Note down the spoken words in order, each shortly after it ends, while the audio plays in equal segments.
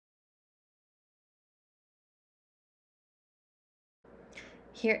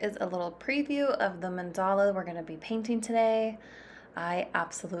Here is a little preview of the mandala we're going to be painting today. I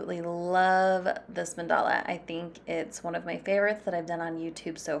absolutely love this mandala. I think it's one of my favorites that I've done on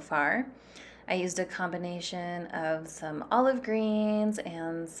YouTube so far. I used a combination of some olive greens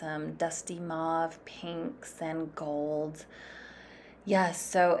and some dusty mauve, pinks, and gold. Yes,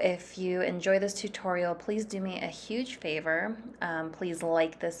 so if you enjoy this tutorial, please do me a huge favor. Please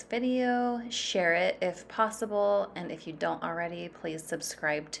like this video, share it if possible, and if you don't already, please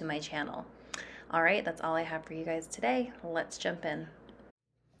subscribe to my channel. All right, that's all I have for you guys today. Let's jump in.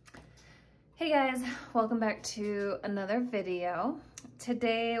 Hey guys, welcome back to another video.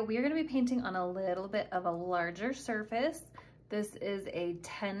 Today we are going to be painting on a little bit of a larger surface. This is a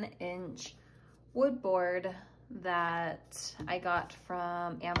 10-inch wood board that I got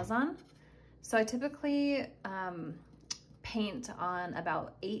from Amazon. So I typically paint on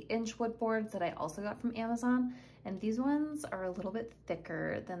about 8-inch wood boards that I also got from Amazon, and these ones are a little bit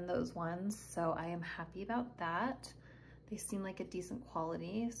thicker than those ones, so I am happy about that. They seem like a decent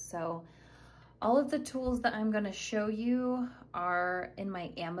quality. So all of the tools that I'm going to show you are in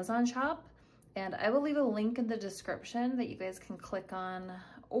my Amazon shop, and I will leave a link in the description that you guys can click on,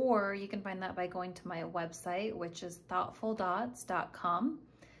 or you can find that by going to my website, which is thoughtfuldots.com,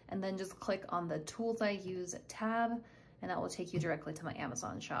 and then just click on the tools I use tab, and that will take you directly to my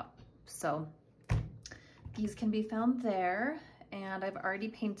Amazon shop. So these can be found there, and I've already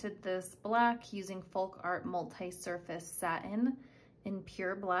painted this black using Folk Art multi-surface satin in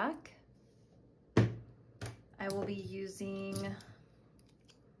pure black. I will be using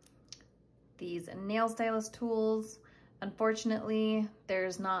these nail stylus tools. Unfortunately,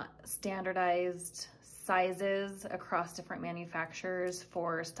 there's not standardized sizes across different manufacturers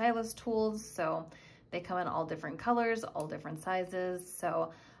for stylus tools, so they come in all different colors, all different sizes.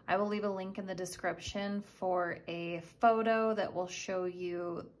 So I will leave a link in the description for a photo that will show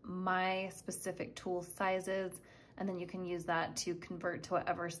you my specific tool sizes, and then you can use that to convert to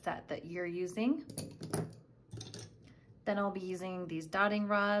whatever set that you're using. Then I'll be using these dotting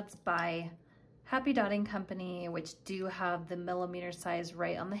rods by Happy Dotting Company, which do have the millimeter size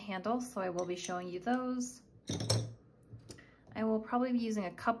right on the handle, so I will be showing you those. I will probably be using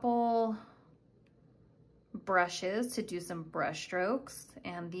a couple brushes to do some brush strokes,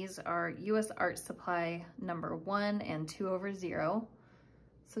 and these are US Art Supply number 1 and 2/0.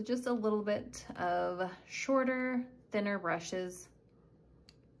 So just a little bit of shorter, thinner brushes.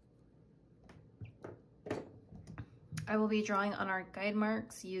 I will be drawing on our guide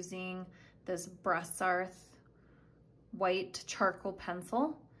marks using this Brassarth white charcoal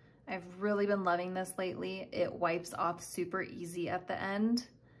pencil. I've really been loving this lately. It wipes off super easy at the end,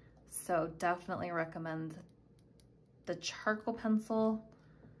 so definitely recommend the charcoal pencil.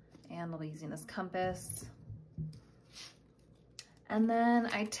 And I'll be using this compass. And then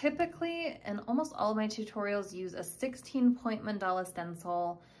I typically, in almost all of my tutorials, use a 16-point mandala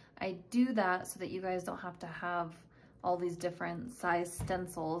stencil. I do that so that you guys don't have to have all these different size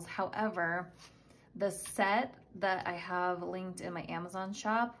stencils. However, the set that I have linked in my Amazon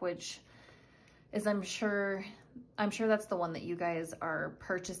shop, which is I'm sure that's the one that you guys are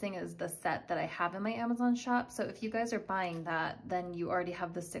purchasing, is the set that I have in my Amazon shop. So if you guys are buying that, then you already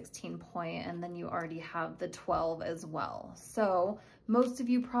have the 16-point, and then you already have the 12 as well. So most of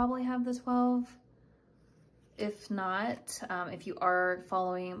you probably have the 12. If not, if you are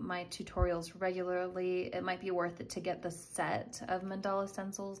following my tutorials regularly, it might be worth it to get the set of mandala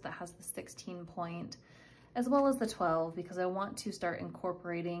stencils that has the 16-point as well as the 12, because I want to start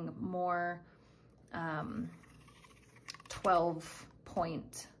incorporating more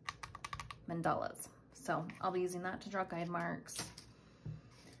 12-point mandalas. So I'll be using that to draw guide marks.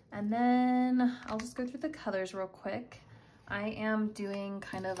 And then I'll just go through the colors real quick. I am doing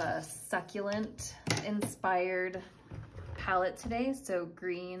kind of a succulent-inspired palette today, so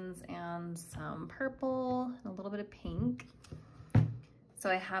greens and some purple and a little bit of pink. So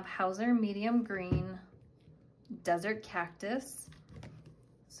I have Hauser medium green, desert cactus,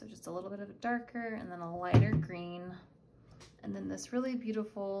 so just a little bit of a darker, and then a lighter green, and then this really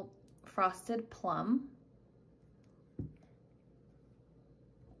beautiful frosted plum,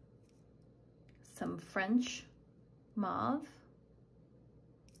 some French mauve,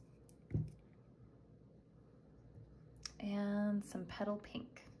 and some petal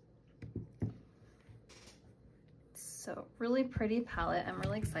pink. So really pretty palette. I'm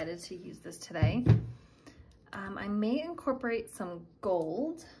really excited to use this today. I may incorporate some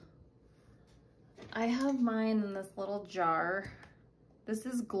gold. I have mine in this little jar. This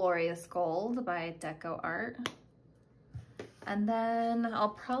is Glorious Gold by Deco Art. And then I'll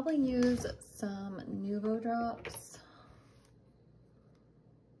probably use some Nuvo drops.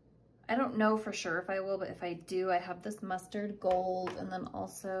 I don't know for sure if I will, but if I do, I have this mustard gold and then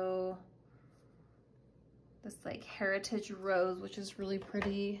also this like heritage rose, which is really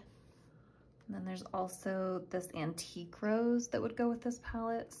pretty. And then there's also this antique rose that would go with this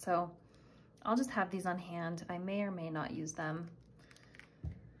palette. So I'll just have these on hand. I may or may not use them.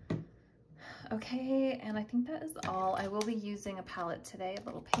 Okay, and I think that is all. I will be using a palette today, a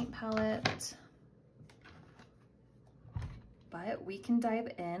little paint palette. But we can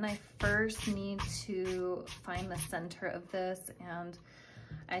dive in. I first need to find the center of this, and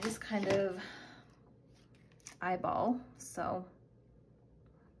I just kind of eyeball. So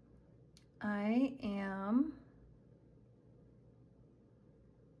I am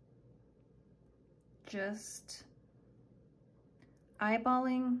just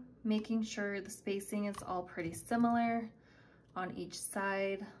eyeballing, making sure the spacing is all pretty similar on each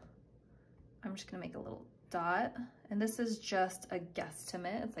side. I'm just gonna make a little dot, and this is just a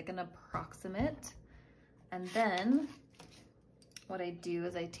guesstimate. It's like an approximate. And then what I do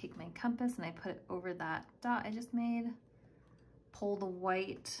is I take my compass and I put it over that dot I just made, pull the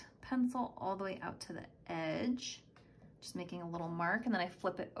white pencil all the way out to the edge, just making a little mark, and then I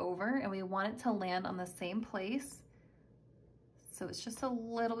flip it over, and we want it to land on the same place. So it's just a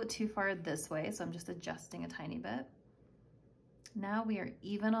little bit too far this way, so I'm just adjusting a tiny bit. Now we are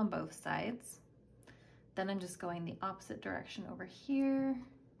even on both sides. Then I'm just going the opposite direction over here.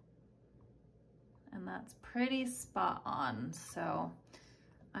 And that's pretty spot on. So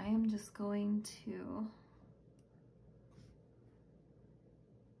I am just going to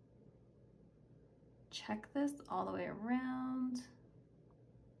check this all the way around.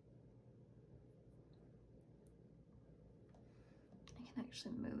 I can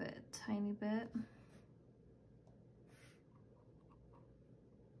actually move it a tiny bit.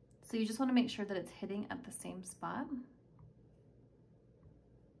 So you just want to make sure that it's hitting at the same spot.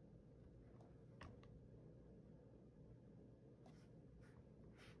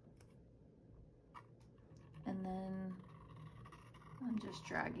 And then I'm just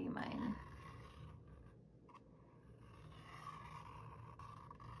dragging mine.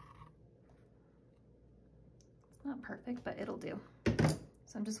 It's not perfect, but it'll do.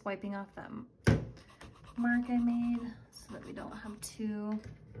 So I'm just wiping off that mark I made so that we don't have two.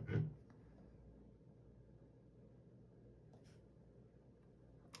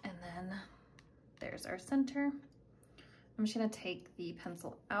 And then there's our center. I'm just gonna take the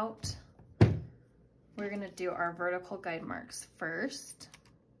pencil out. We're gonna do our vertical guide marks first.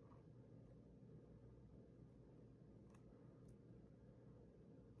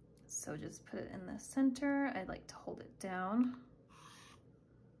 So just put it in the center. I'd like to hold it down.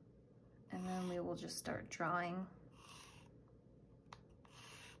 And then we will just start drawing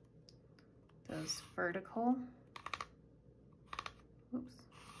those vertical. Oops.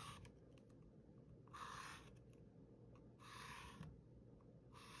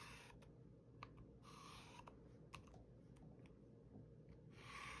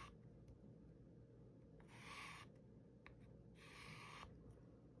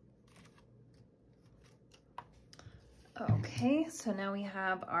 Okay, so now we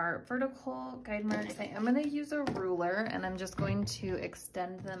have our vertical guide marks. I am gonna use a ruler and I'm just going to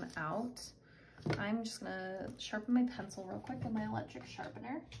extend them out. I'm just gonna sharpen my pencil real quick in my electric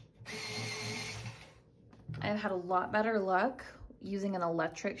sharpener. I've had a lot better luck using an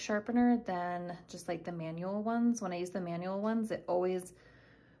electric sharpener than just like the manual ones. When I use the manual ones, it always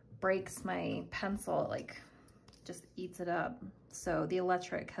breaks my pencil, like just eats it up. So the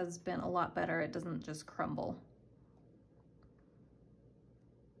electric has been a lot better. It doesn't just crumble.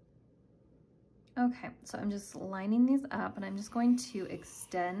 Okay, so I'm just lining these up and I'm just going to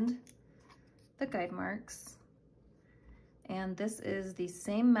extend the guide marks. And this is the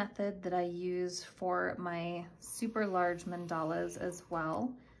same method that I use for my super large mandalas as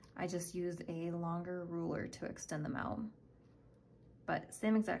well. I just use a longer ruler to extend them out, but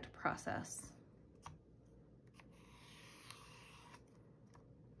same exact process.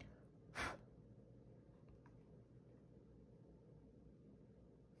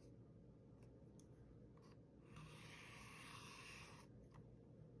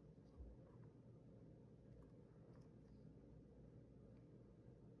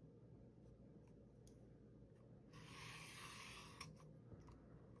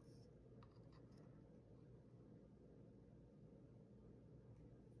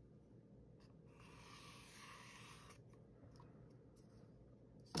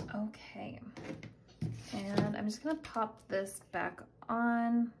 Okay, and I'm just gonna pop this back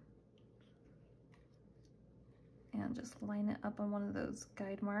on and just line it up on one of those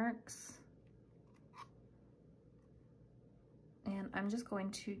guide marks. And I'm just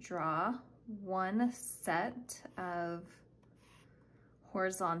going to draw one set of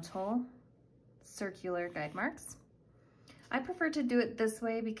horizontal circular guide marks. I prefer to do it this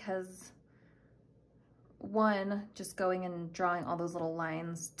way because one, just going and drawing all those little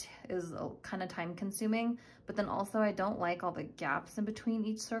lines is kind of time consuming, but then also I don't like all the gaps in between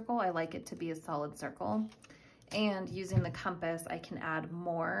each circle. I like it to be a solid circle. And using the compass, I can add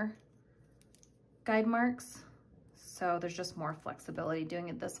more guide marks. So there's just more flexibility doing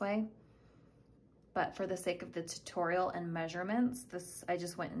it this way. But for the sake of the tutorial and measurements, I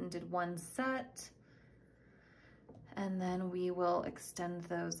just went and did one set, and then we will extend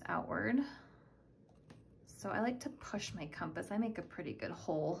those outward. So I like to push my compass. I make a pretty good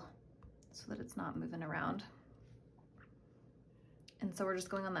hole so that it's not moving around. And so we're just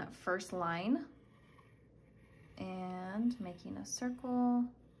going on that first line and making a circle.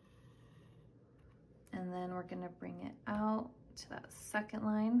 And then we're gonna bring it out to that second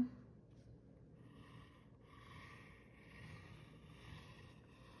line.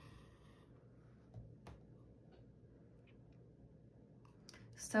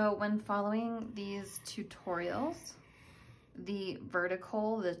 So when following these tutorials, the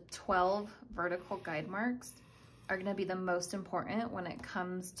 12 vertical guide marks are gonna be the most important when it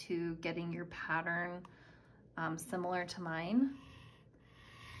comes to getting your pattern similar to mine.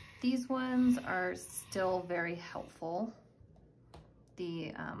 These ones are still very helpful,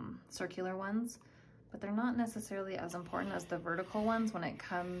 the circular ones, but they're not necessarily as important as the vertical ones when it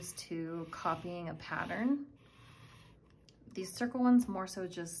comes to copying a pattern. These circle ones more so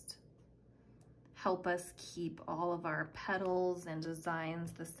just help us keep all of our petals and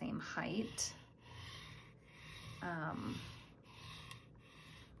designs the same height.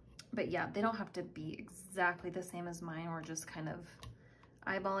 But yeah, they don't have to be exactly the same as mine. We're just kind of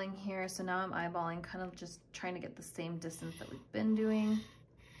eyeballing here. So now I'm eyeballing, kind of just trying to get the same distance that we've been doing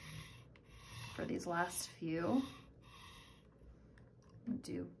for these last few. I'll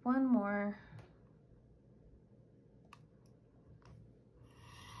do one more.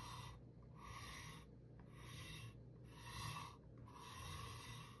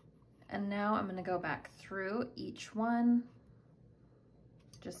 And now I'm gonna go back through each one,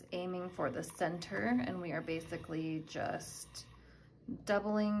 just aiming for the center, and we are basically just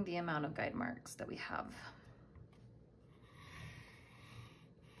doubling the amount of guide marks that we have.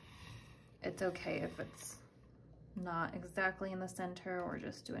 It's okay if it's not exactly in the center, we're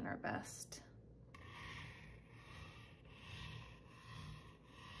just doing our best.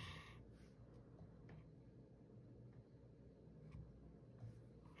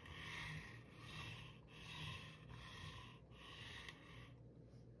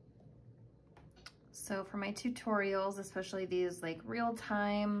 So for my tutorials, especially these like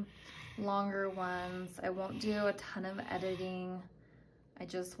real-time, longer ones, I won't do a ton of editing. I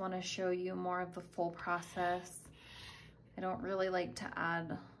just want to show you more of the full process. I don't really like to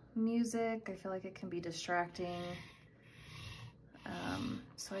add music. I feel like it can be distracting.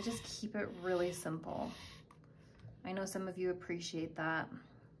 So I just keep it really simple. I know some of you appreciate that.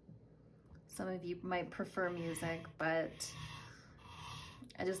 Some of you might prefer music, but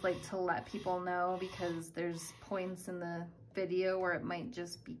I just like to let people know because there's points in the video where it might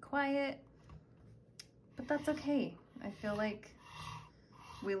just be quiet, but that's okay. I feel like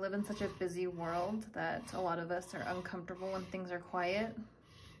we live in such a busy world that a lot of us are uncomfortable when things are quiet,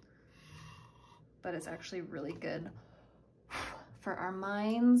 but it's actually really good for our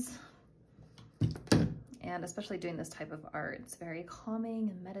minds. And especially doing this type of art, it's very calming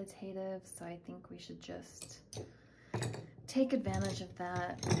and meditative. So I think we should just take advantage of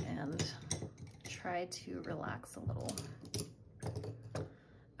that and try to relax a little.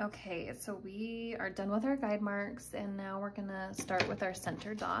 Okay, so we are done with our guide marks, and now we're gonna start with our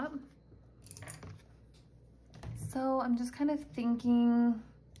center dot. So I'm just kind of thinking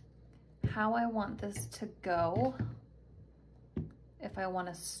how I want this to go. If I want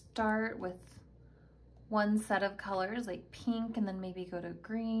to start with one set of colors like pink and then maybe go to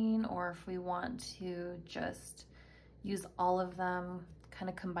green, or if we want to just use all of them kind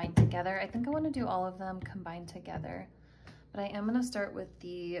of combined together. I think I want to do all of them combined together, but I am going to start with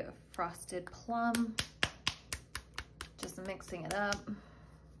the frosted plum, just mixing it up.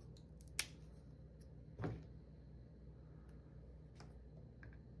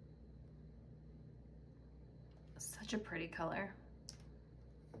 Such a pretty color.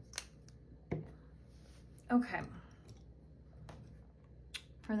 Okay.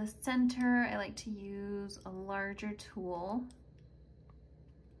 For the center, I like to use a larger tool.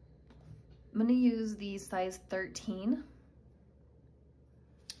 I'm going to use the size 13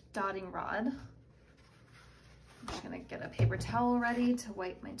 dotting rod. just gonna get a paper towel ready to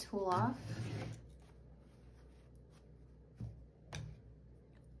wipe my tool off.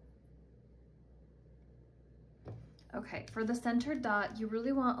 Okay, for the center dot, you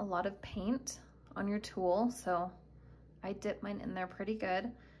really want a lot of paint on your tool, so I dip mine in there pretty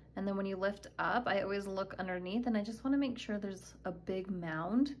good. And then when you lift up, I always look underneath and I just wanna make sure there's a big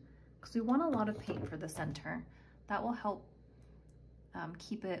mound because we want a lot of paint for the center. That will help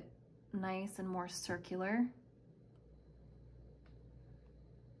keep it nice and more circular.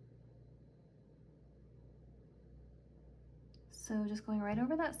 So just going right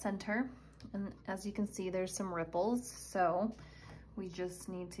over that center. And as you can see, there's some ripples. So we just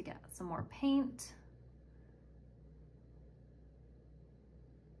need to get some more paint.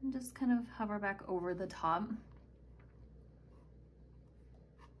 And just kind of hover back over the top.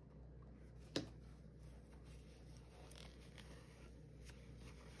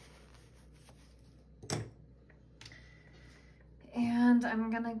 And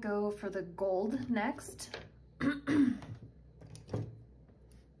I'm gonna go for the gold next.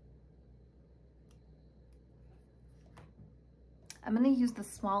 I'm gonna use the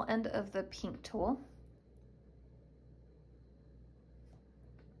small end of the pink tool.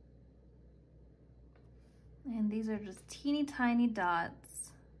 And these are just teeny tiny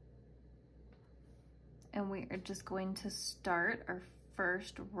dots. And we are just going to start our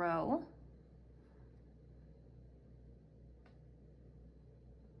first row.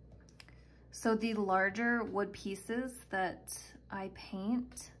 So the larger wood pieces that I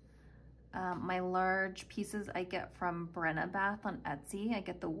paint, my large pieces I get from Brenna Bath on Etsy. I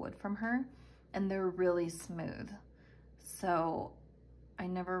get the wood from her and they're really smooth. So I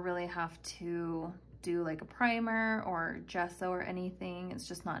never really have to do like a primer or gesso or anything. It's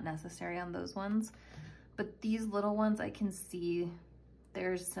just not necessary on those ones. But these little ones, I can see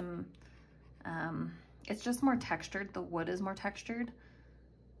there's some, it's just more textured. The wood is more textured.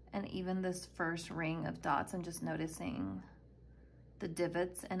 And even this first ring of dots, I'm just noticing the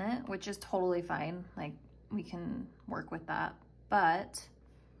divots in it, which is totally fine. Like we can work with that. But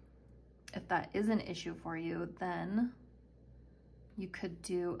if that is an issue for you, then you could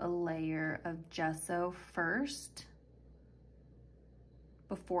do a layer of gesso first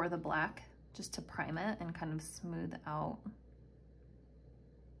before the black, just to prime it and kind of smooth out.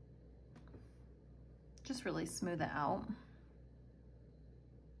 Just really smooth it out.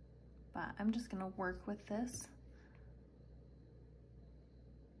 But I'm just gonna work with this.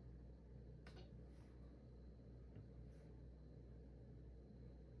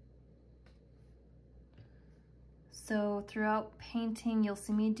 So throughout painting, you'll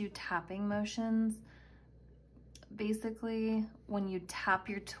see me do tapping motions. Basically, when you tap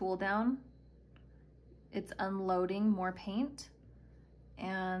your tool down, it's unloading more paint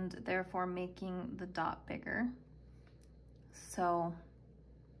and therefore making the dot bigger. So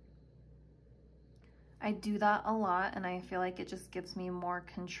I do that a lot and I feel like it just gives me more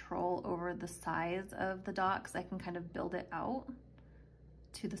control over the size of the dot because I can kind of build it out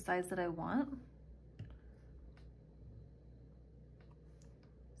to the size that I want.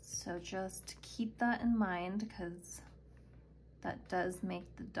 So just keep that in mind because that does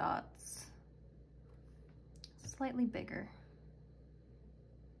make the dots slightly bigger.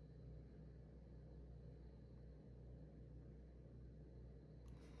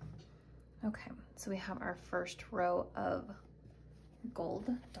 Okay, so we have our first row of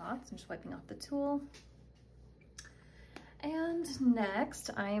gold dots. I'm just wiping off the tool. And next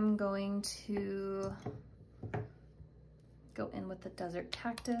I'm going to go in with the desert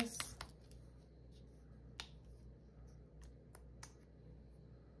cactus.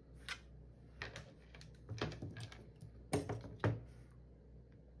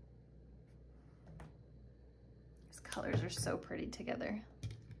 These colors are so pretty together.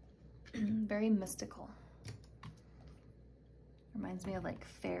 Very mystical. Reminds me of like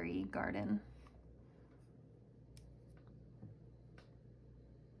fairy garden.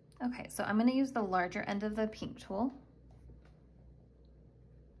 Okay, so I'm gonna use the larger end of the pink tool.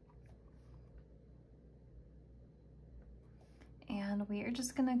 And we are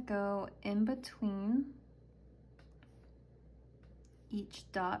just gonna go in between each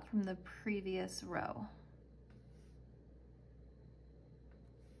dot from the previous row.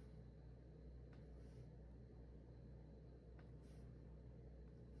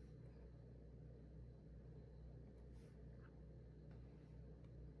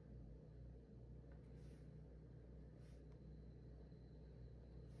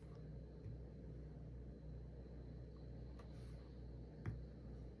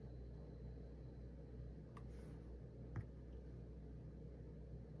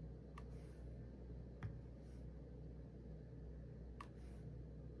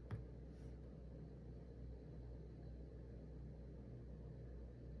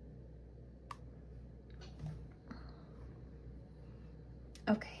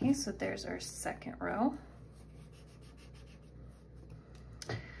 Okay, so there's our second row.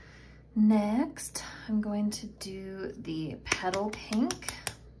 Next, I'm going to do the petal pink.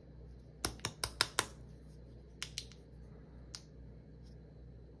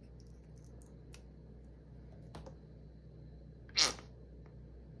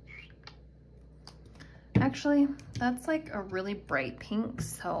 Actually, that's like a really bright pink,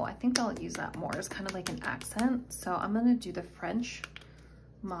 so I think I'll use that more as kind of like an accent. So I'm gonna do the French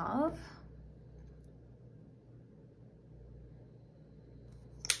mauve.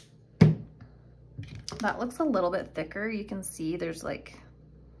 That looks a little bit thicker. You can see there's like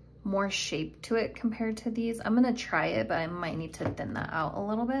more shape to it compared to these. I'm gonna try it, but I might need to thin that out a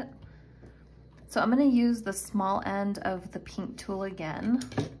little bit. So I'm gonna use the small end of the pink tool again.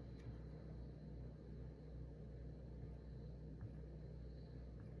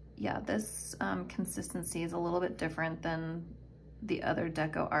 Yeah, this consistency is a little bit different than the other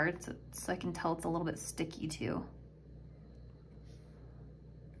Deco Arts, so I can tell it's a little bit sticky too.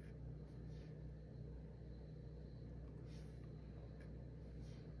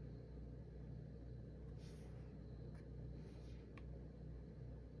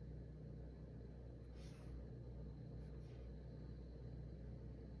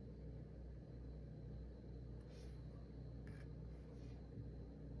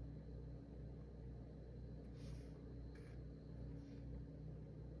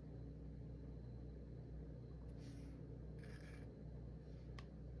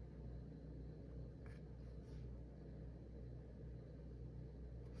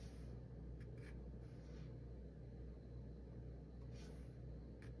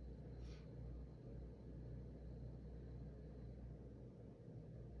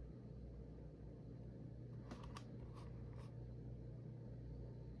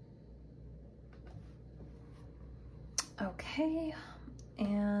 Okay,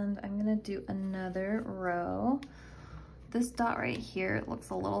 and I'm gonna do another row. This dot right here, it looks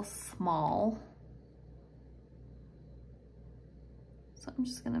a little small. So I'm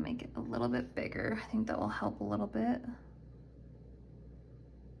just gonna make it a little bit bigger. I think that will help a little bit.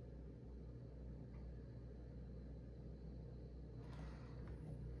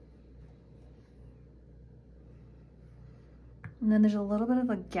 And then there's a little bit of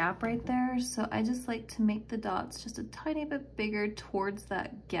a gap right there. So I just like to make the dots just a tiny bit bigger towards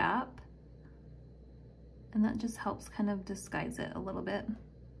that gap. And that just helps kind of disguise it a little bit.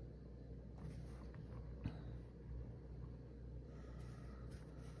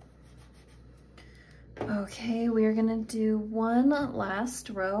 Okay, we're gonna do one last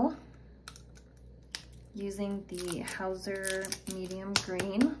row using the Hauser medium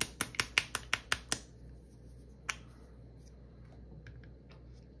green.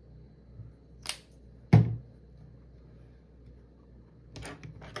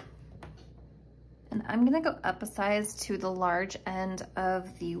 And I'm gonna go up a size to the large end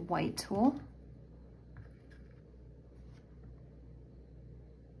of the white tool.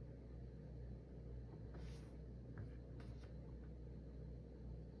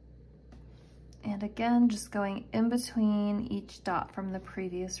 And again, just going in between each dot from the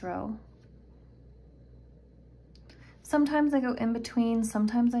previous row. Sometimes I go in between,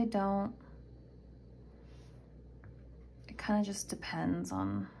 sometimes I don't. It kind of just depends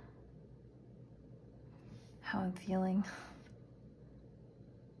on how I'm feeling.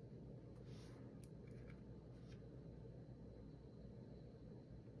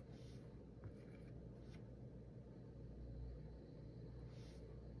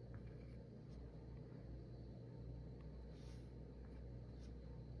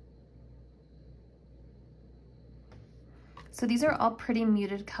 So these are all pretty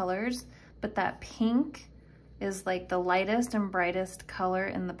muted colors, but that pink is like the lightest and brightest color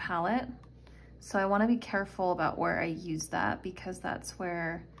in the palette. So I want to be careful about where I use that because that's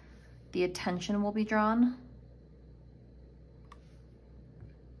where the attention will be drawn.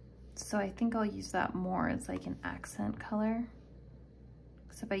 So I think I'll use that more as like an accent color.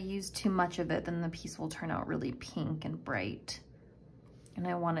 Because if I use too much of it, then the piece will turn out really pink and bright. And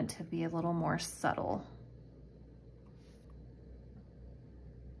I want it to be a little more subtle.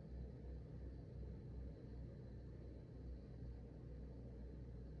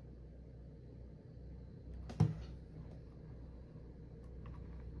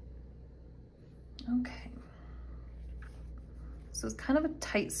 Okay, so it's kind of a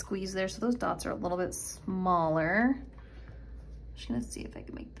tight squeeze there, so those dots are a little bit smaller. I'm just gonna see if I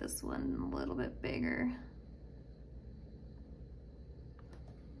can make this one a little bit bigger.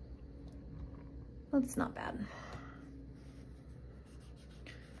 That's not bad.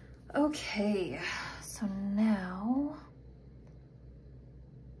 Okay, so now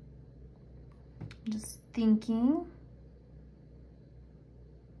Just thinking.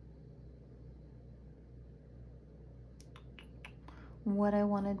 What I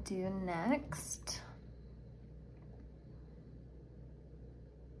want to do next.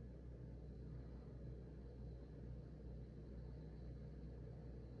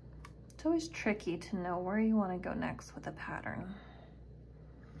 It's always tricky to know where you want to go next with a pattern.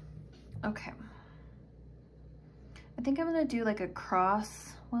 Okay. I think I'm going to do like a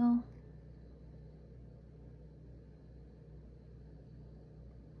cross, well,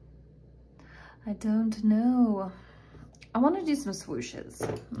 I don't know. I want to do some swooshes.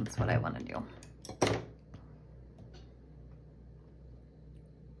 That's what I want to do.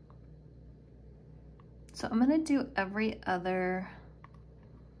 So I'm going to do every other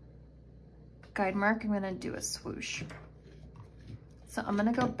guide mark. I'm going to do a swoosh. So I'm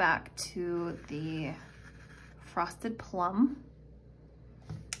going to go back to the frosted plum,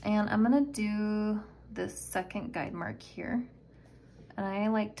 and I'm going to do this second guide mark here. And I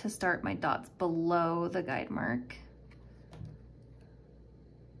like to start my dots below the guide mark.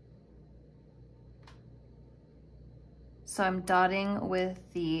 So I'm dotting with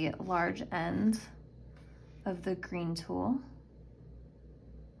the large end of the green tool.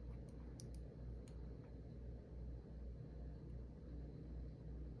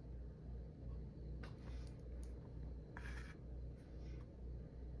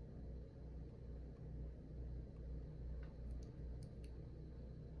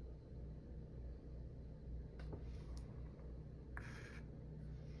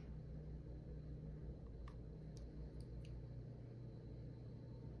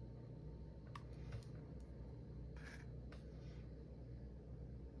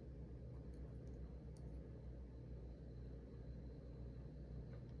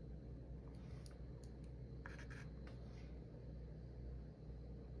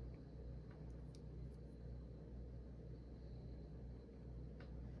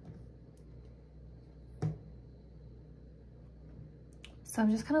 So I'm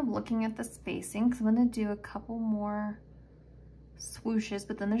just kind of looking at the spacing because I'm going to do a couple more swooshes,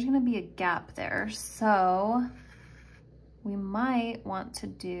 but then there's going to be a gap there. So we might want to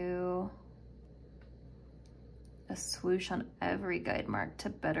do a swoosh on every guide mark to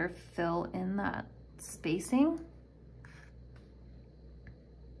better fill in that spacing.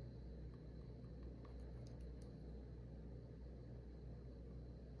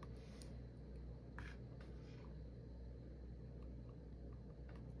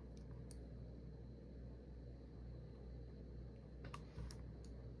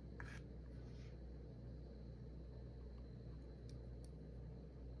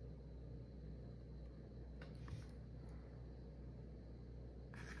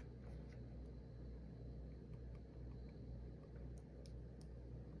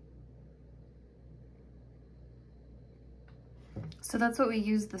 So that's what we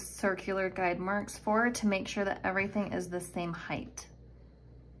use the circular guide marks for, to make sure that everything is the same height.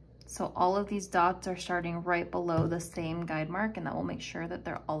 So all of these dots are starting right below the same guide mark, and that will make sure that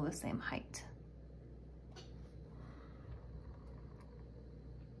they're all the same height.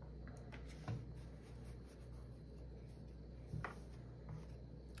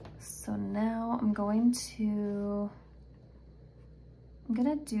 So now I'm gonna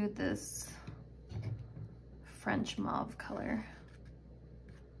do this French mauve color.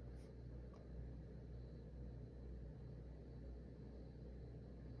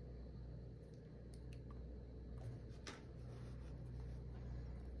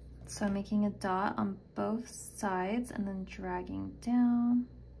 So I'm making a dot on both sides and then dragging down.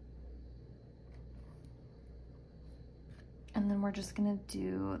 And then we're just gonna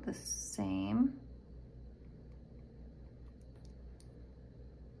do the same.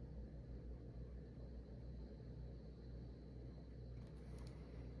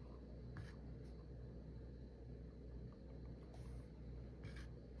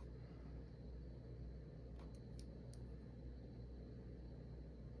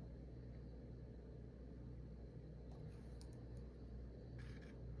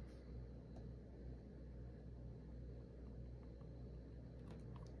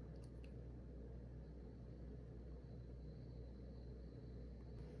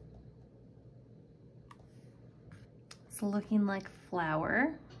 It's looking like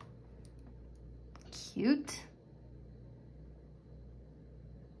flower. Cute.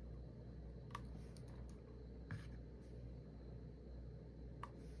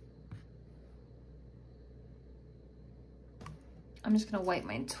 I'm just gonna wipe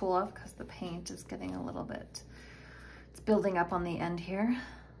my tool off because the paint is getting a little bit, it's building up on the end here.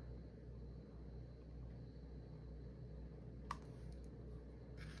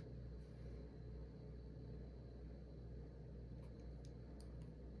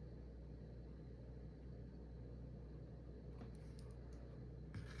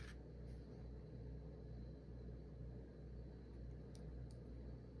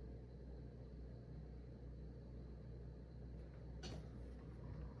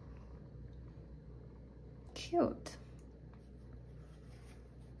 cute.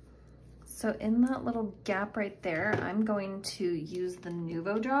 So in that little gap right there, I'm going to use the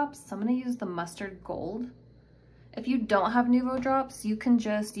Nuvo drops. So I'm gonna use the mustard gold. If you don't have Nuvo drops, you can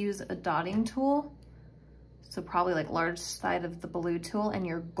just use a dotting tool. So probably like large side of the blue tool and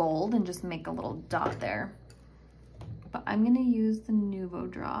your gold and just make a little dot there. But I'm gonna use the Nuvo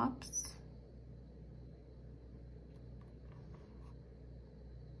drops.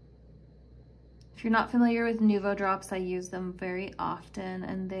 If you're not familiar with Nuvo drops, I use them very often,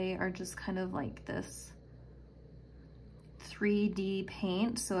 and they are just kind of like this 3D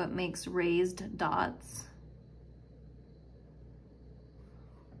paint, so it makes raised dots.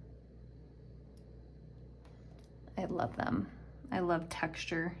 I love them. I love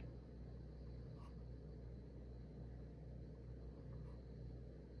texture.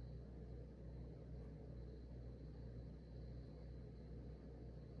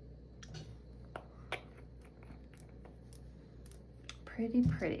 Pretty,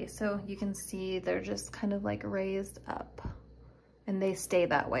 pretty. So you can see they're just kind of like raised up, and they stay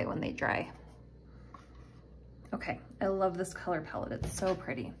that way when they dry. Okay, I love this color palette. It's so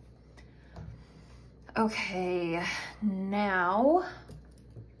pretty. Okay, now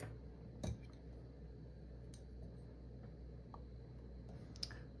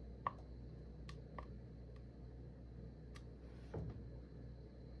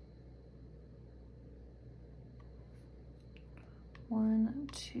one,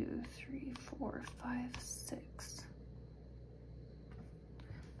 two, three, four, five, six.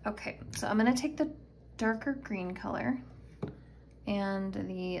 Okay, so I'm gonna take the darker green color and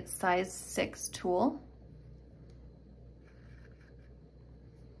the size 6 tool.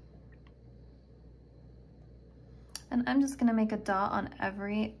 And I'm just gonna make a dot on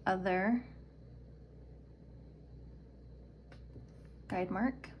every other guide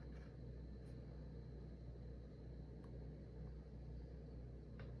mark.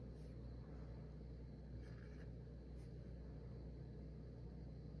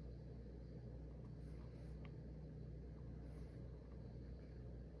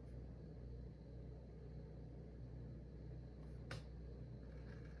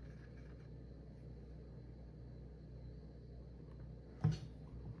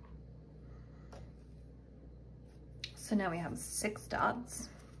 So now we have 6 dots.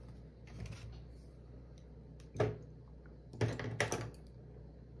 And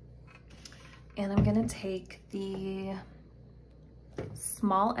I'm gonna take the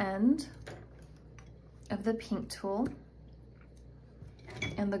small end of the pink tool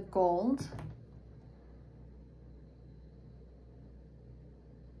and the gold,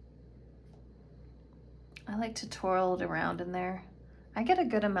 I like to twirl it around in there. I get a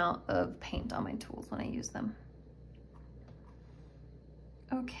good amount of paint on my tools when I use them.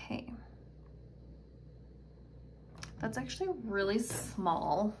 Okay, that's actually really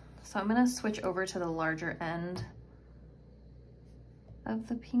small. So I'm gonna switch over to the larger end of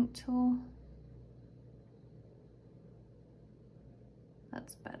the pink tool.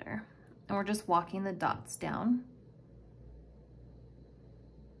 That's better. And we're just walking the dots down.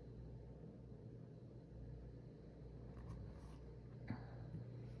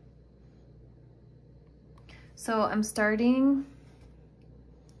 So I'm starting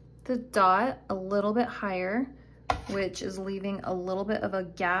the dot a little bit higher, which is leaving a little bit of a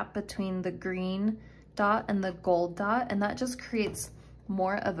gap between the green dot and the gold dot, and that just creates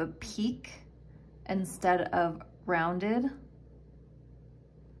more of a peak instead of rounded.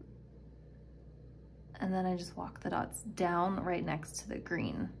 And then I just walk the dots down right next to the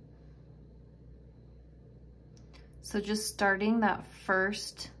green. So just starting that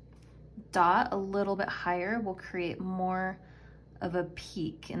first dot a little bit higher will create more of a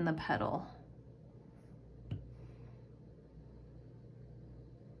peak in the petal.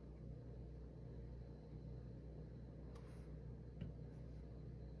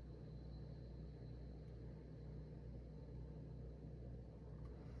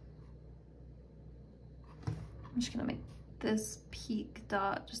 I'm just gonna make this peak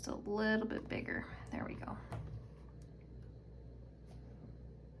dot just a little bit bigger. There we go.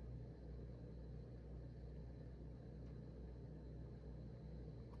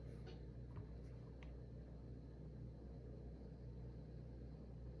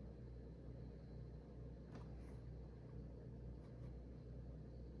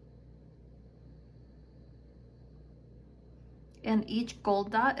 And each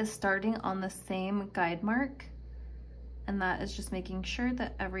gold dot is starting on the same guide mark, and that is just making sure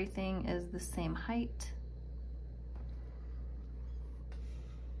that everything is the same height.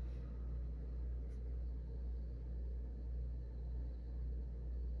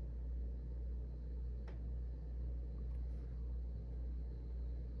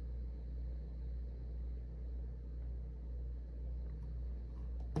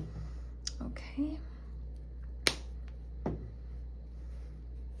 Okay.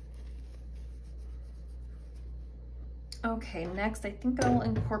 Okay, next I think I will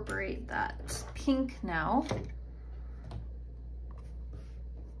incorporate that pink now.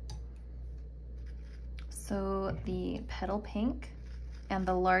 So the petal pink and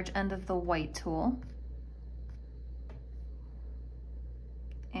the large end of the white tool.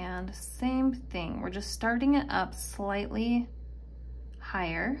 And same thing, we're just starting it up slightly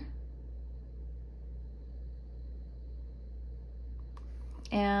higher.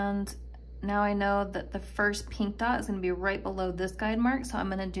 And now I know that the first pink dot is going to be right below this guide mark, so I'm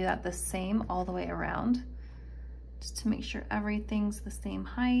going to do that the same all the way around, just to make sure everything's the same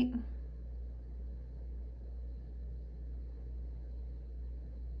height.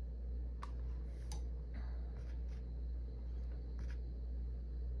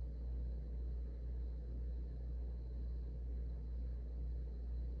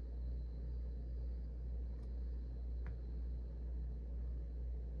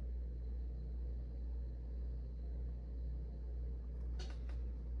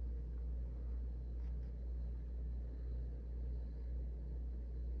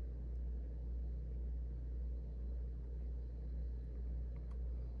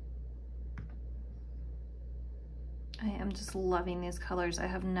 I am just loving these colors. I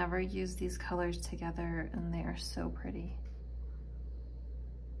have never used these colors together and they are so pretty.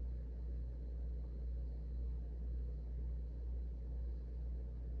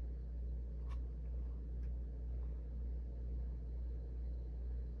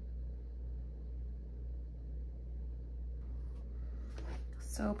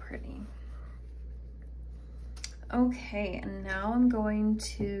 So pretty. Okay, and now I'm going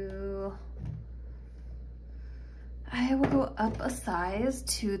to, I will go up a size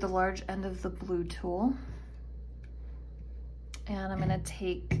to the large end of the blue tool. And I'm gonna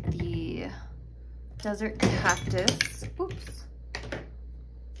take the desert cactus, oops,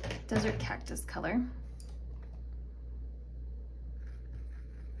 desert cactus color.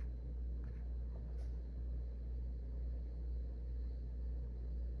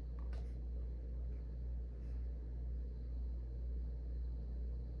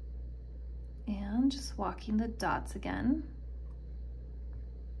 And just walking the dots again.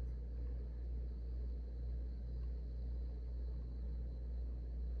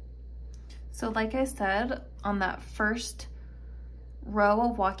 So like I said, on that first row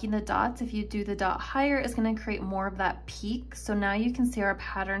of walking the dots, if you do the dot higher, it's going to create more of that peak. So now you can see our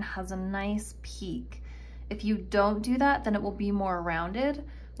pattern has a nice peak. If you don't do that, then it will be more rounded,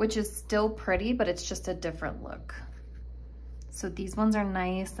 which is still pretty, but it's just a different look. So these ones are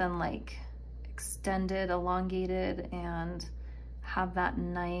nice and like extended, elongated, and have that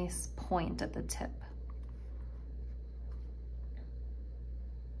nice point at the tip.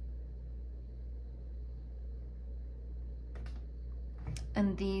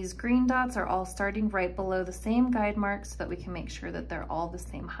 And these green dots are all starting right below the same guide mark so that we can make sure that they're all the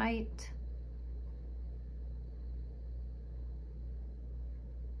same height.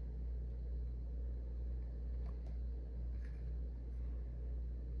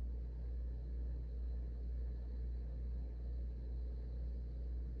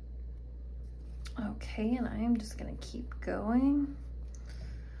 Okay, and I am just gonna keep going.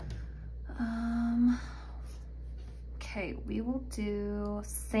 Okay, we will do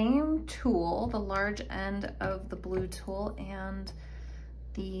same tool, the large end of the blue tool and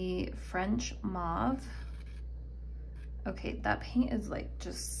the French mauve. Okay, that paint is like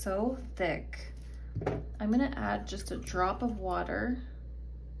just so thick. I'm gonna add just a drop of water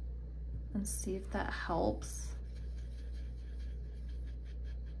and see if that helps.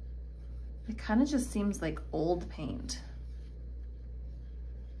 It kind of just seems like old paint.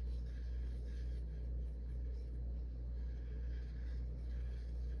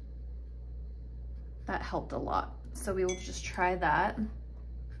 That helped a lot. So we will just try that.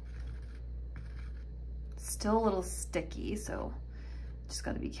 Still a little sticky, so just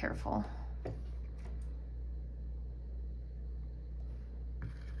gotta be careful.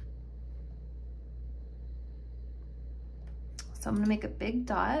 So I'm gonna make a big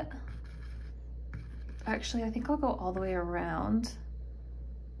dot. Actually, I think I'll go all the way around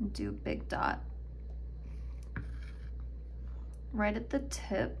and do a big dot. Right at the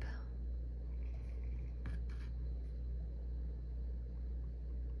tip.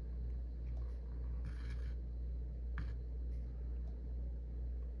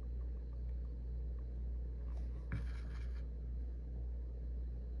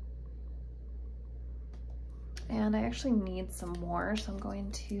 And I actually need some more, so I'm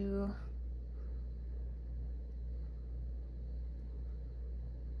going to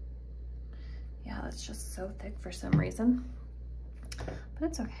it's just so thick for some reason, but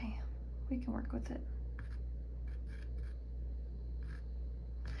it's okay. We can work with it.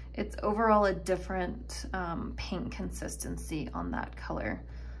 It's overall a different paint consistency on that color.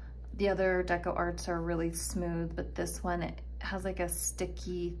 The other Deco Arts are really smooth, but this one, it has like a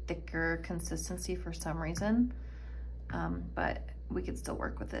sticky, thicker consistency for some reason, but we could still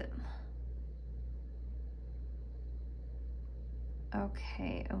work with it.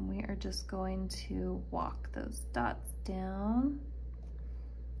 Okay, and we are just going to walk those dots down.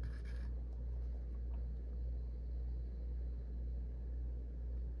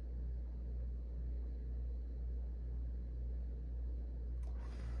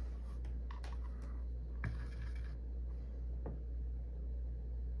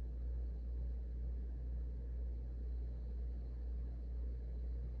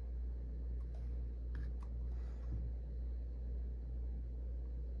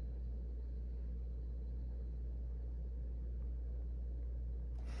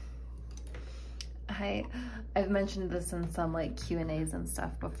 I've mentioned this in some like Q&As and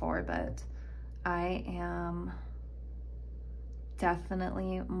stuff before, but I am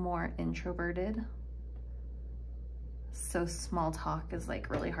definitely more introverted. So small talk is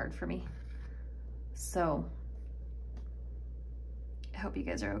like really hard for me. So I hope you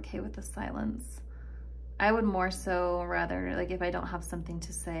guys are okay with the silence. I would more so rather, like if I don't have something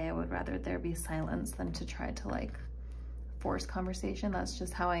to say, I would rather there be silence than to try to like force conversation. That's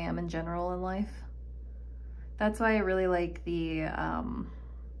just how I am in general in life. That's why I really like the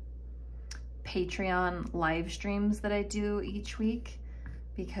Patreon live streams that I do each week,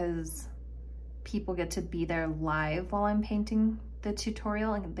 because people get to be there live while I'm painting the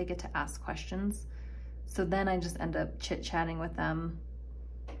tutorial and they get to ask questions. So then I just end up chit-chatting with them,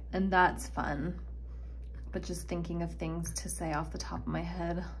 and that's fun. But just thinking of things to say off the top of my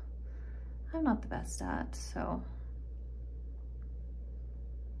head, I'm not the best at, so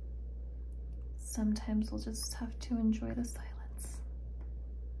sometimes we'll just have to enjoy the silence.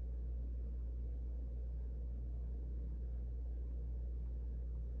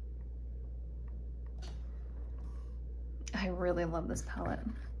 I really love this palette.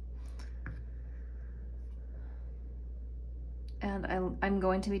 And I'm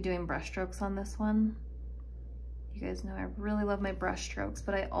going to be doing brush strokes on this one. You guys know I really love my brush strokes,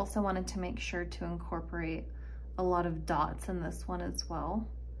 but I also wanted to make sure to incorporate a lot of dots in this one as well,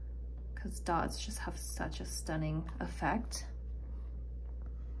 because dots just have such a stunning effect.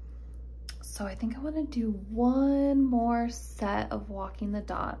 So I think I want to do one more set of walking the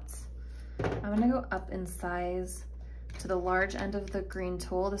dots. I'm gonna go up in size to the large end of the green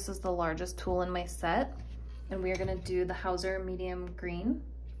tool. This is the largest tool in my set, and we are gonna do the Hauser medium green.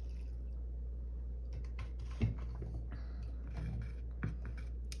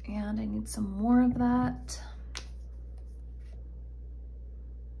 And I need some more of that.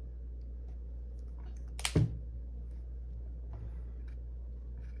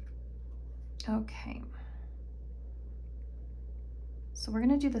 Okay. So we're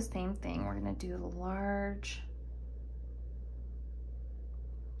gonna do the same thing. We're gonna do the large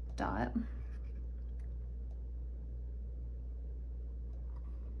dot.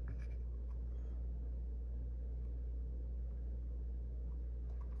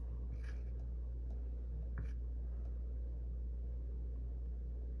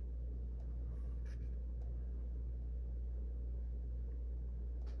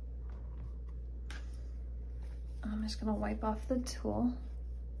 I'm just gonna wipe off the tool.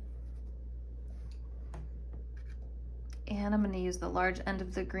 And I'm gonna use the large end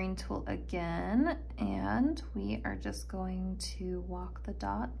of the green tool again, and we are just going to walk the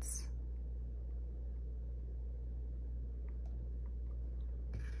dots.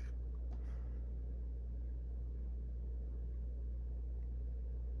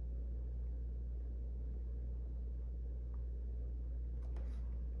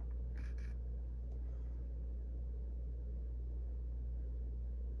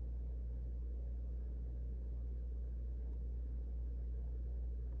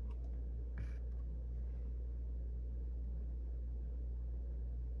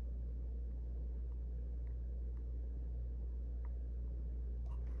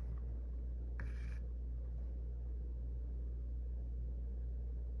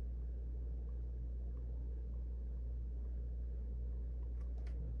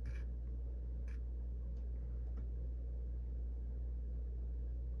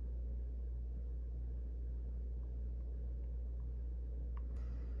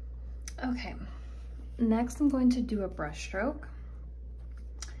 Okay, next I'm going to do a brush stroke,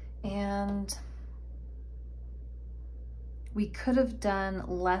 and we could have done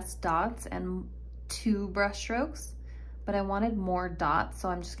less dots and 2 brush strokes, but I wanted more dots, so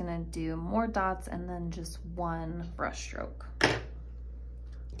I'm just gonna do more dots and then just 1 brush stroke.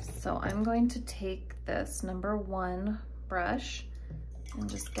 So I'm going to take this number 1 brush and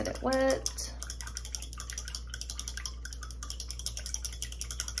just get it wet.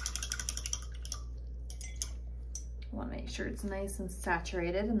 I want to make sure it's nice and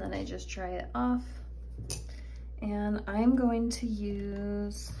saturated, and then I just dry it off. And I'm going to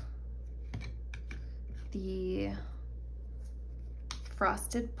use the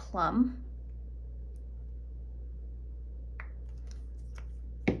Frosted Plum.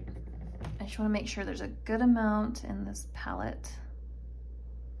 I just want to make sure there's a good amount in this palette.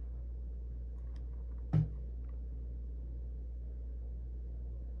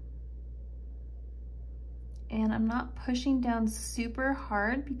 And I'm not pushing down super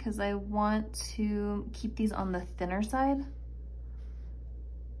hard because I want to keep these on the thinner side.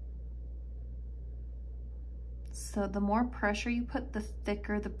 So the more pressure you put, the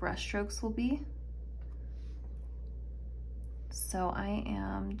thicker the brush strokes will be. So I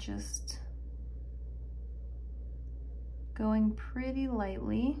am just going pretty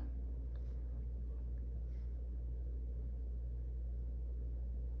lightly.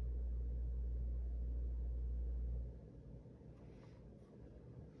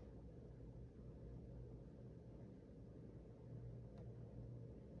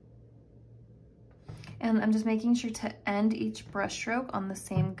 And I'm just making sure to end each brush stroke on the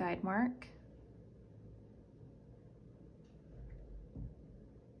same guide mark.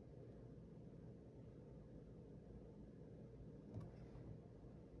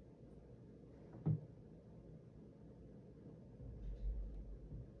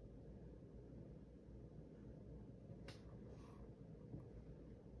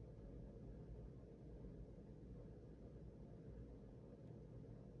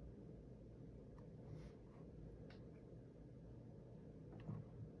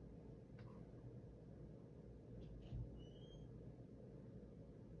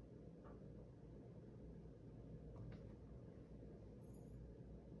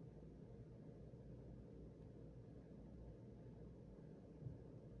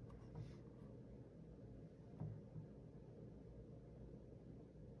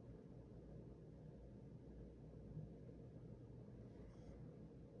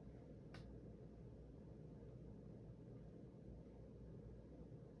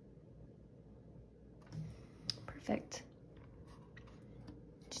 Perfect.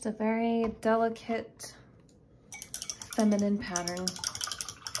 Just a very delicate, feminine pattern.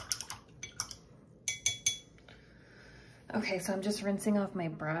 Okay, so I'm just rinsing off my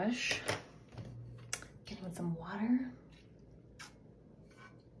brush, getting some water.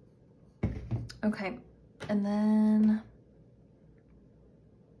 Okay, and then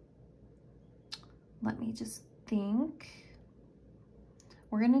let me just think.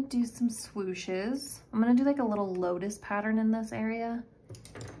 We're gonna do some swooshes. I'm gonna do like a little lotus pattern in this area,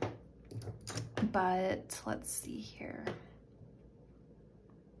 but let's see here.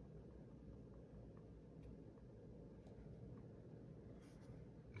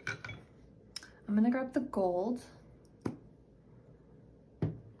 I'm gonna grab the gold.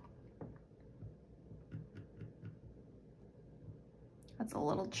 That's a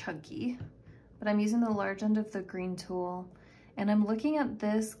little chunky, but I'm using the large end of the green tool. And I'm looking at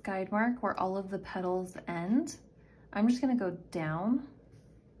this guide mark where all of the petals end. I'm just gonna go down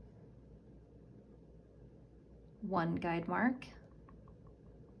 1 guide mark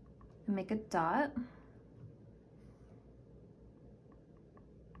and make a dot.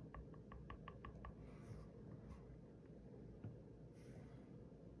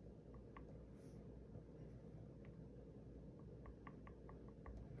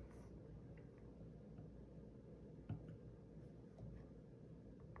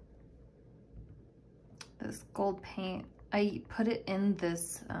 This gold paint, I put it in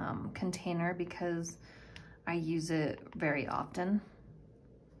this container because I use it very often,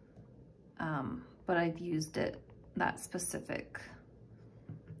 but I've used it, that specific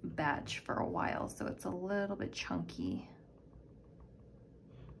batch, for a while, so it's a little bit chunky.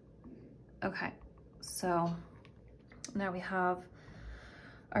 Okay, so now we have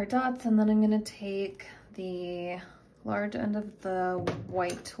our dots, and then I'm gonna take the large end of the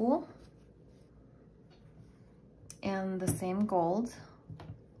white tool and the same gold,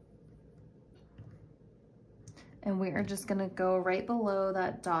 and we are just gonna go right below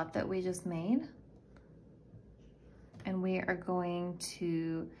that dot that we just made, and we are going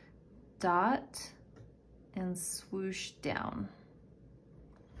to dot and swoosh down.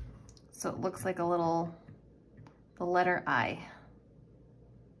 So it looks like a little, the letter I.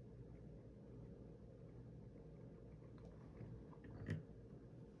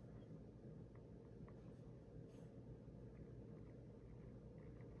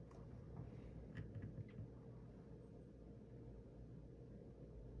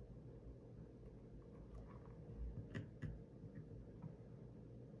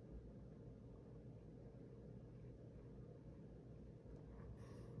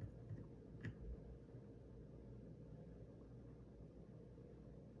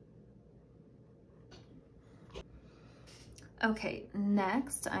 Okay,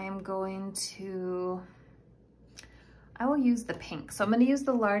 next I will use the pink. So I'm gonna use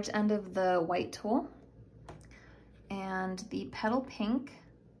the large end of the white tool and the petal pink.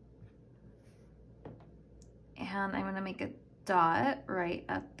 And I'm gonna make a dot right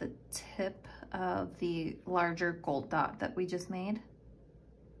at the tip of the larger gold dot that we just made.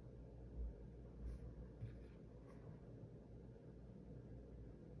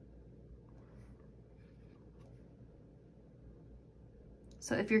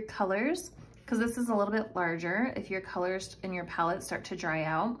 So if your colors, because this is a little bit larger, if your colors in your palette start to dry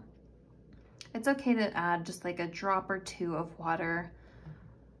out, it's okay to add just like a drop or two of water.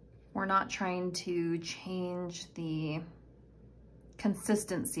 We're not trying to change the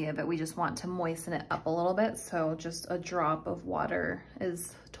consistency of it. We just want to moisten it up a little bit. So just a drop of water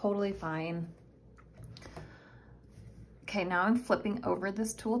is totally fine. Okay, now I'm flipping over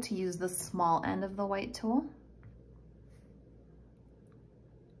this tool to use the small end of the white tool.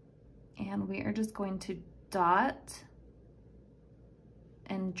 And we are just going to dot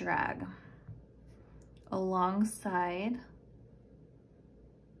and drag alongside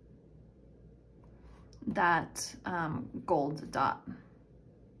that gold dot.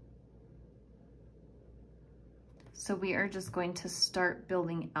 So we are just going to start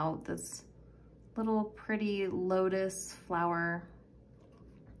building out this little pretty lotus flower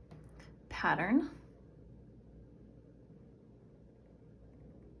pattern.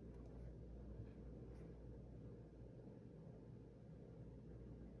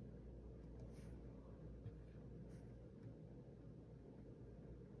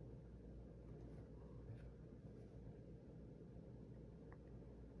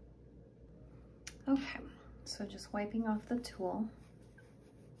 Okay, so just wiping off the tool.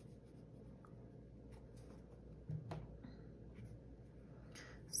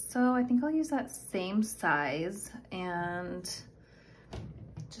 So I think I'll use that same size, and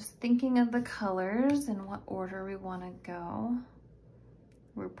just thinking of the colors and what order we want to go.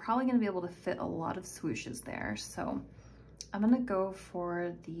 We're probably going to be able to fit a lot of swooshes there. So I'm going to go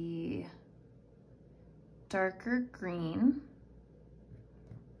for the darker green.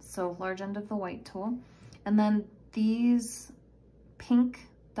 So large end of the white tool. And then these pink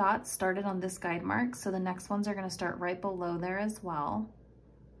dots started on this guide mark. So the next ones are going to start right below there as well.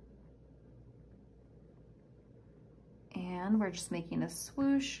 And we're just making a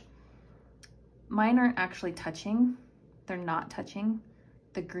swoosh. Mine aren't actually touching. They're not touching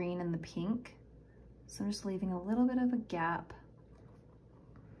the green and the pink. So I'm just leaving a little bit of a gap.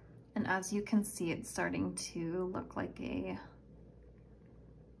 And as you can see, it's starting to look like a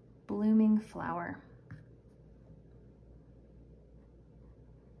blooming flower.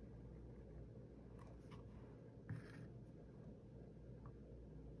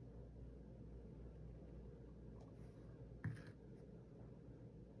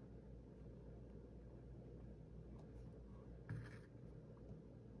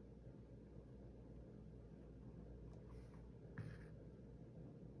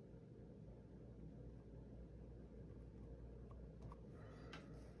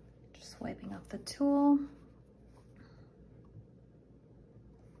 Wiping off the tool.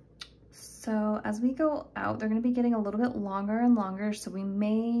 So as we go out, they're going to be getting a little bit longer and longer, so we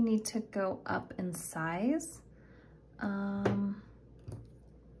may need to go up in size.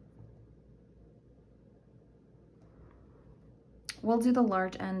 We'll do the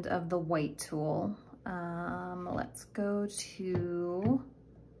large end of the white tool. Let's go to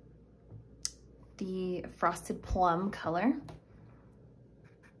the frosted plum color.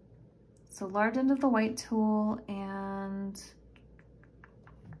 So large end of the white tool, and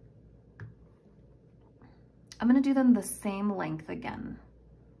I'm gonna do them the same length again.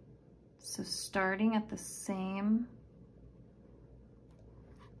 So starting at the same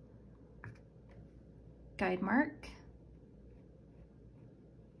guide mark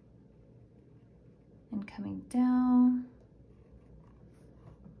and coming down.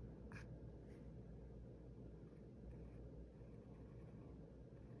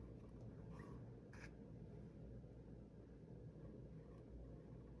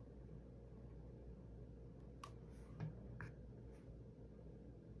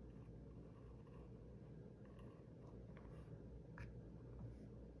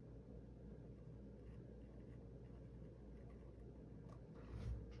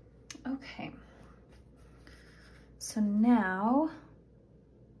 Okay, so now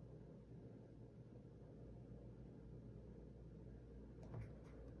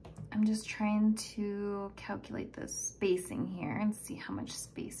I'm just trying to calculate the spacing here and see how much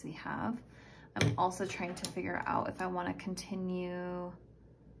space we have. I'm also trying to figure out if I want to continue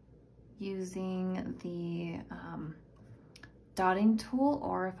using the dotting tool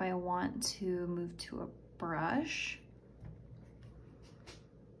or if I want to move to a brush.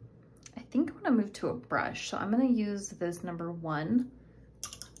 I think I want to move to a brush, so I'm going to use this number 1.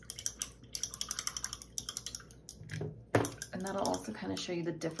 And that'll also kind of show you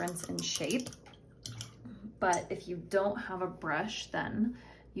the difference in shape. But if you don't have a brush, then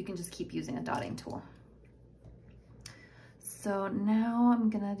you can just keep using a dotting tool. So now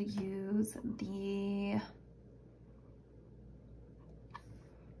I'm gonna use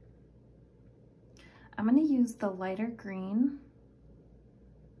the lighter green,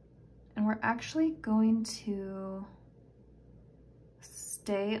 and we're actually going to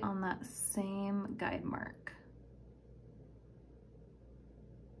stay on that same guide mark.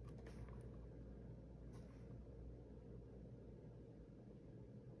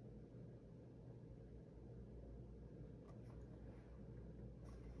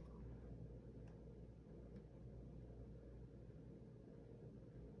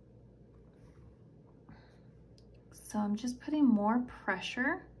 So I'm just putting more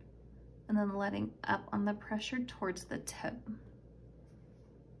pressure and then letting up on the pressure towards the tip.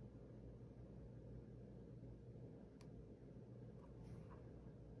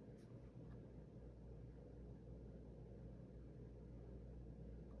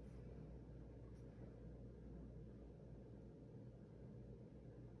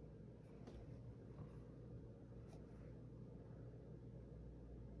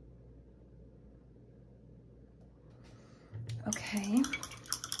 Okay.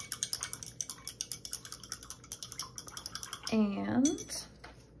 And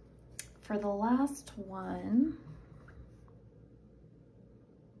for the last one,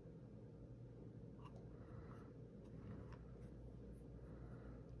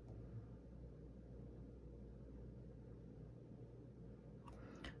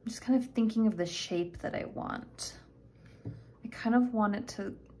 I'm just kind of thinking of the shape that I want. I kind of want it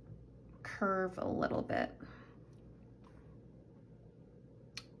to curve a little bit.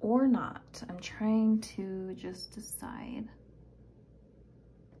 Or not. I'm trying to just decide.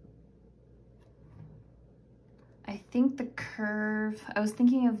 I think the curve, I was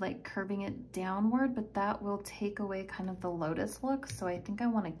thinking of like curving it downward, but that will take away kind of the lotus look. So I think I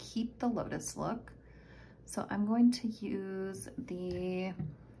want to keep the lotus look. So I'm going to use the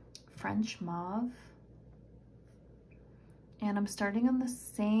French mauve. And I'm starting on the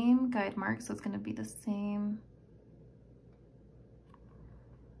same guide mark, so it's going to be the same.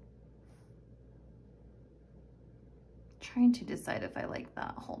 Trying to decide if I like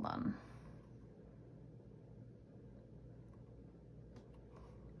that. Hold on.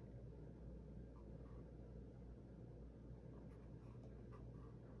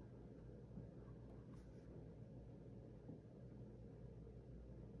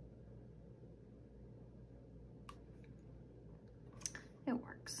 It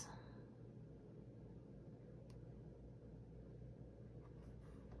works.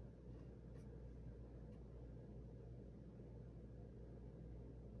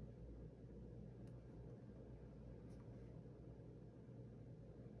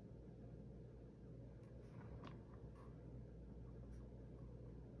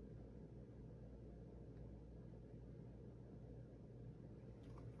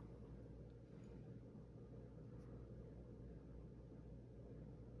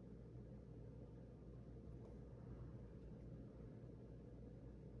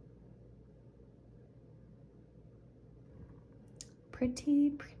 Pretty,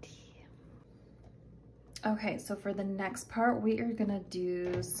 pretty. Okay, so for the next part, we are gonna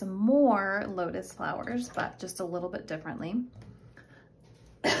do some more lotus flowers, but just a little bit differently.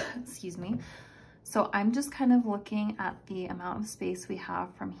 Excuse me. So I'm just kind of looking at the amount of space we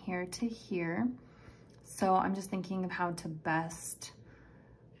have from here to here. So I'm just thinking of how to best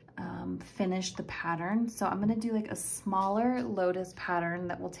finish the pattern. So I'm gonna do like a smaller lotus pattern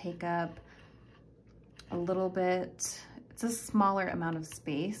that will take up a little bit, it's a smaller amount of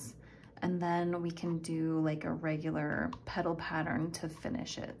space, and then we can do like a regular petal pattern to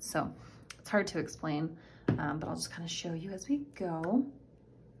finish it. So it's hard to explain, but I'll just kind of show you as we go.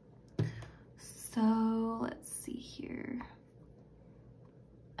 So let's see here.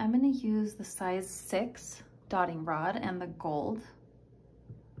 I'm gonna use the size 6 dotting rod and the gold.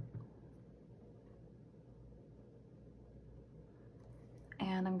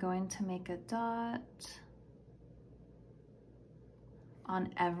 And I'm going to make a dot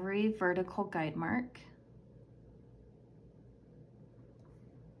on every vertical guide mark.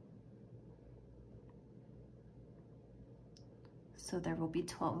 So there will be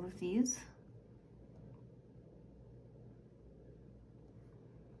 12 of these.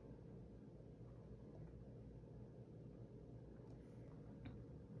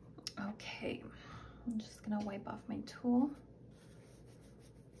 Okay, I'm just gonna wipe off my tool.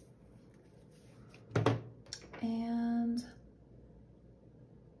 And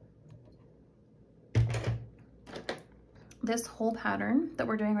this whole pattern that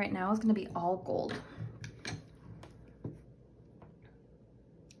we're doing right now is gonna be all gold.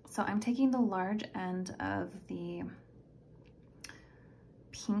 So I'm taking the large end of the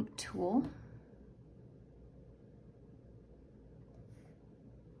pink tool.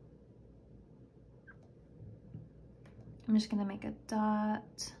 I'm just gonna make a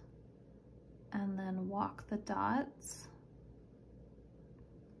dot and then walk the dots.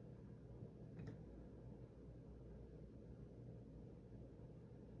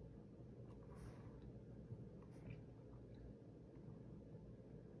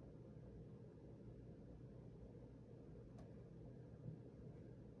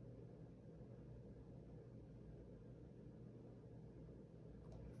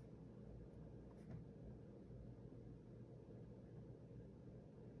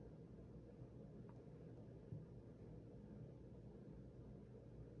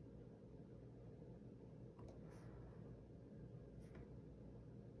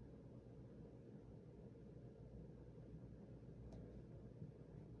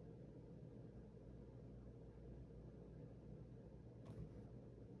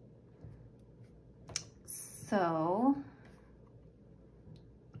 So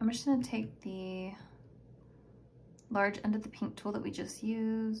I'm just gonna take the large end of the pink tool that we just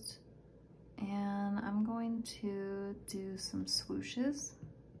used, and I'm going to do some swooshes.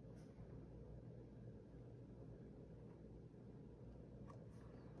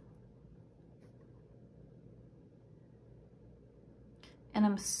 And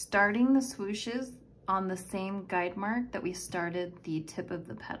I'm starting the swooshes on the same guide mark that we started the tip of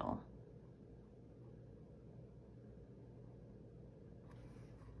the petal.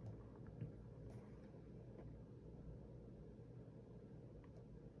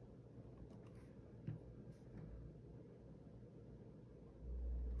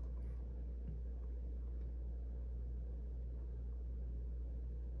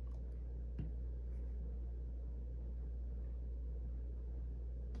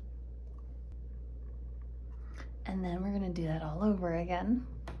 And then we're gonna do that all over again.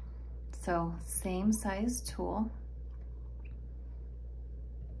 So same size tool.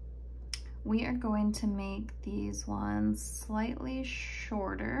 We are going to make these ones slightly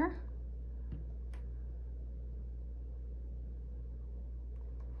shorter.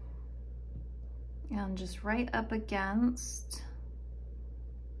 And just right up against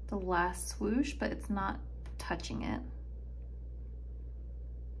the last swoosh, but it's not touching it.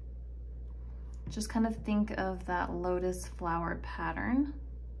 Just kind of think of that lotus flower pattern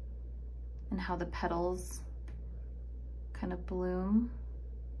and how the petals kind of bloom.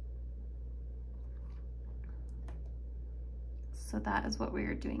 So that is what we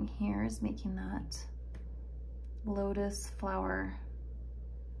are doing here, is making that lotus flower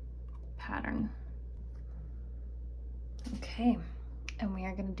pattern. Okay, and we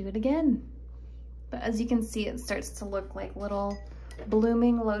are gonna do it again. But as you can see, it starts to look like little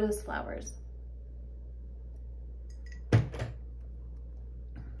blooming lotus flowers.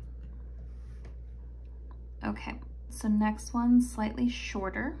 Okay, so next one, slightly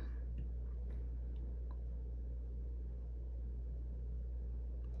shorter.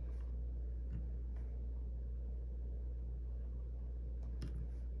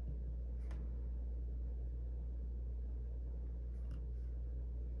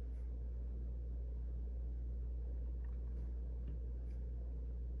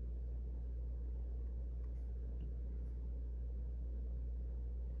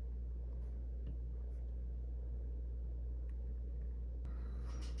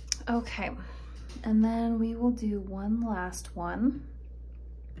 Okay, and then we will do one last one.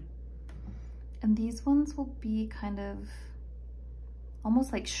 And these ones will be kind of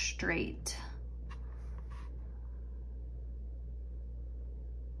almost like straight.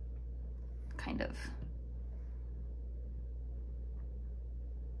 Kind of.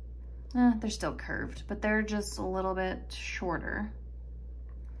 They're still curved, but they're just a little bit shorter.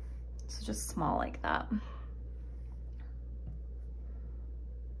 So just small like that.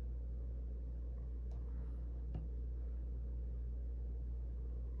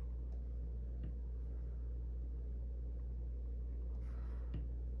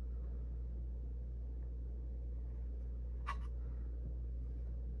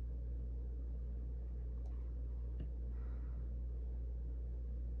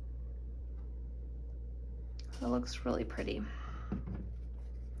 It looks really pretty.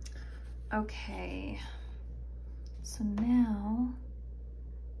 Okay, so now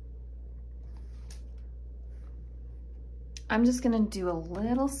I'm just gonna do a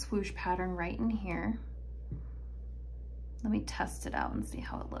little swoosh pattern right in here. Let me test it out and see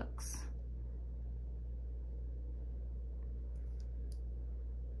how it looks.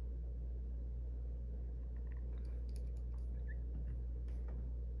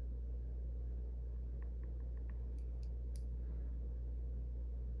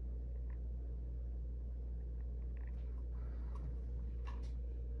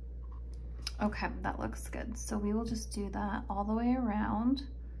 Okay, that looks good. So we will just do that all the way around.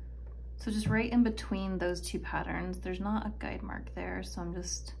 So just right in between those two patterns, there's not a guide mark there, so I'm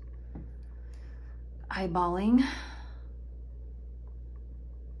just eyeballing.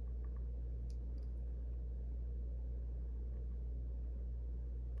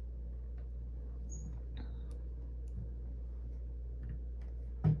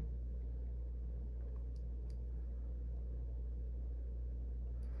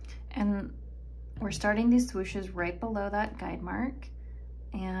 And we're starting these swooshes right below that guide mark,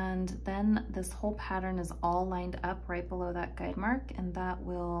 and then this whole pattern is all lined up right below that guide mark, and that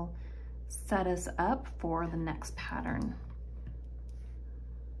will set us up for the next pattern.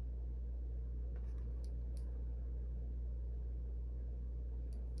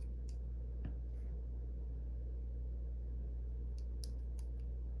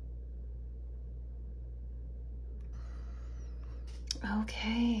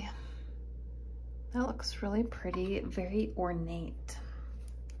 Okay. That looks really pretty, very ornate.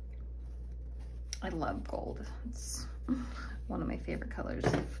 I love gold. It's one of my favorite colors,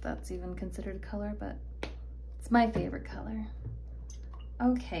 if that's even considered a color, but it's my favorite color.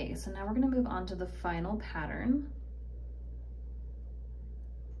 Okay, so now we're gonna move on to the final pattern.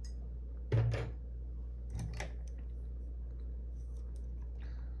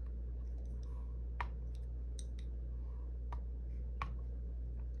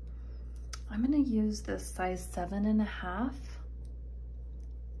 I'm gonna use this size 7.5.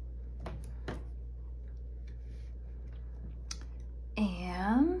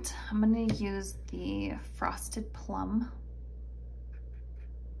 And I'm gonna use the Frosted Plum,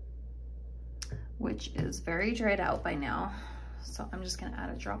 which is very dried out by now. So I'm just gonna add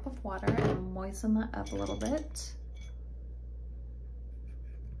a drop of water and moisten that up a little bit.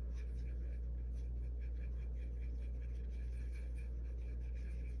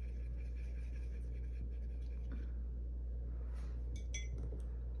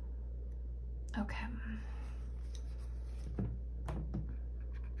 Okay.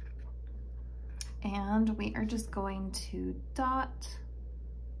 And we are just going to dot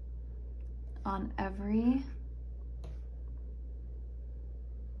on every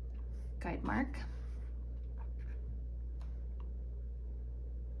guide mark.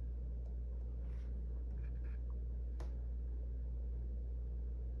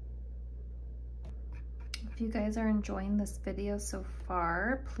 If you guys are enjoying this video so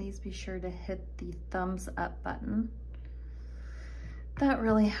far, please be sure to hit the thumbs up button. That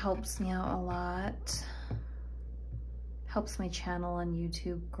really helps me out a lot. Helps my channel on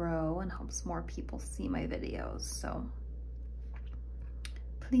YouTube grow and helps more people see my videos. So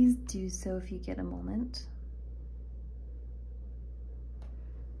please do so if you get a moment.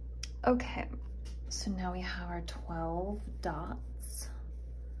 Okay, so now we have our 12 dots.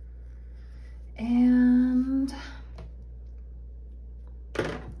 And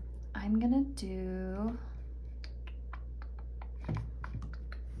I'm gonna do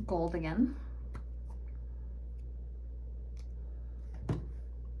gold again.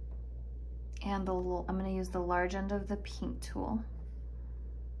 And I'm gonna use the large end of the pink tool.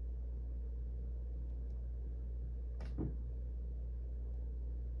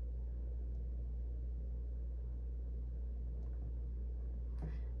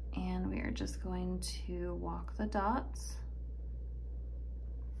 And we are just going to walk the dots.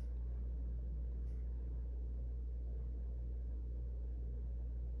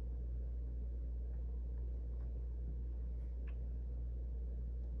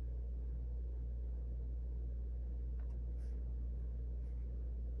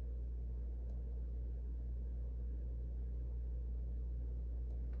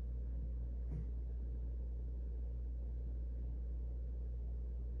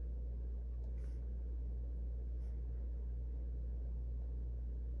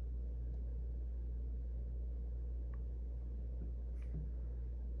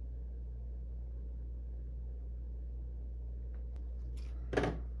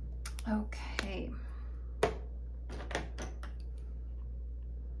 Okay.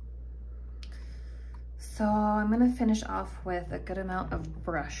 So I'm gonna finish off with a good amount of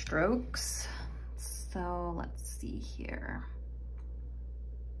brush strokes. So let's see here.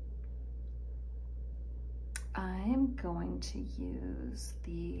 I'm going to use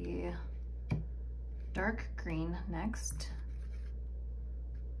the dark green next.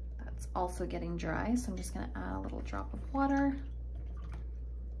 That's also getting dry, so I'm just gonna add a little drop of water.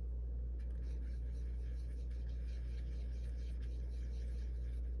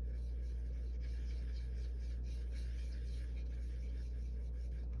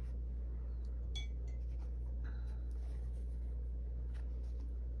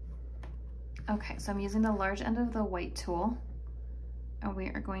 Okay, so I'm using the large end of the white tool, and we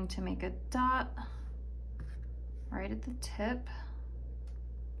are going to make a dot right at the tip.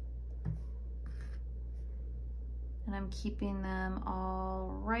 And I'm keeping them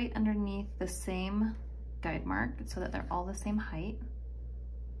all right underneath the same guide mark so that they're all the same height.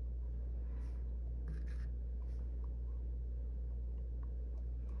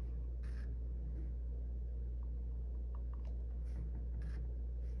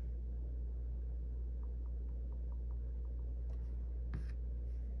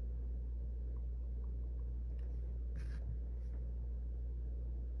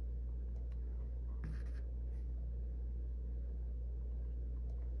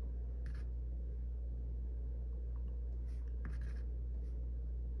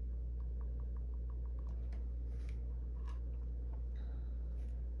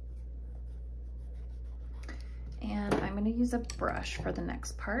 And I'm gonna use a brush for the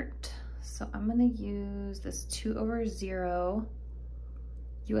next part. So I'm gonna use this 2/0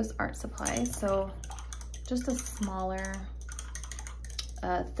 US Art Supply. So just a smaller,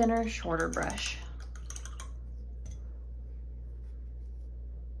 thinner, shorter brush.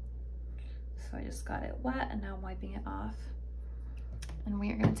 So I just got it wet and now I'm wiping it off. And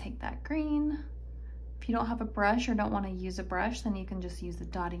we are gonna take that green. If you don't have a brush or don't wanna use a brush, then you can just use the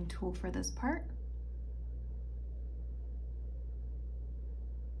dotting tool for this part.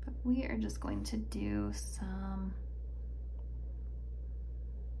 But we are just going to do some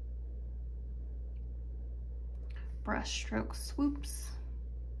brush stroke swoops.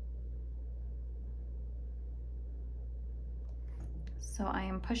 So I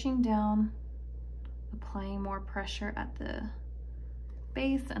am pushing down, applying more pressure at the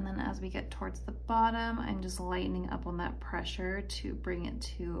base, and then as we get towards the bottom, I'm just lightening up on that pressure to bring it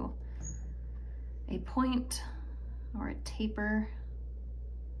to a point or a taper.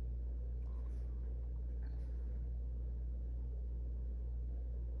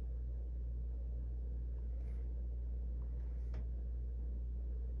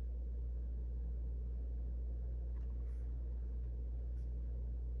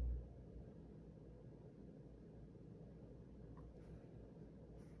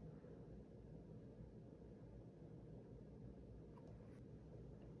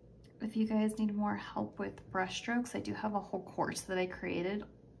 If you guys need more help with brush strokes, I do have a whole course that I created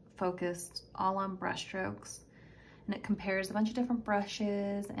focused all on brush strokes, and it compares a bunch of different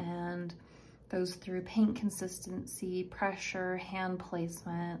brushes and goes through paint consistency, pressure, hand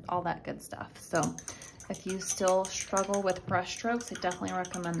placement, all that good stuff. So if you still struggle with brush strokes, I definitely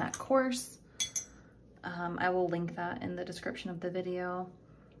recommend that course. I will link that in the description of the video.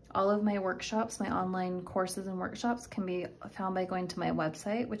 All of my workshops, my online courses and workshops can be found by going to my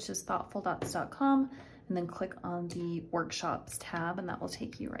website, which is thoughtfuldots.com, and then click on the workshops tab and that will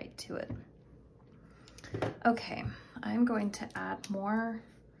take you right to it. Okay, I'm going to add more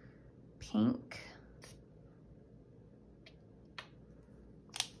pink.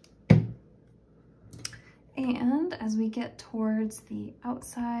 And as we get towards the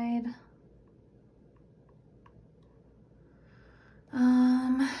outside,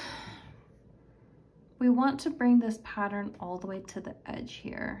 we want to bring this pattern all the way to the edge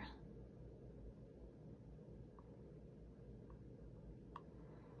here.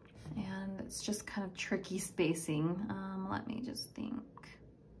 And it's just kind of tricky spacing. Let me just think.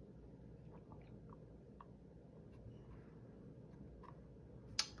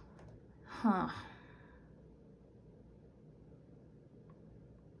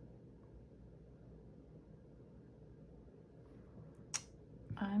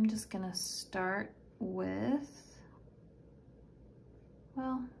 I'm just gonna start with,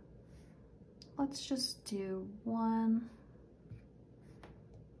 well, let's just do 1,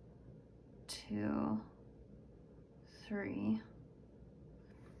 2, 3.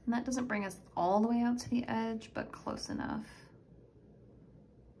 And that doesn't bring us all the way out to the edge, but close enough.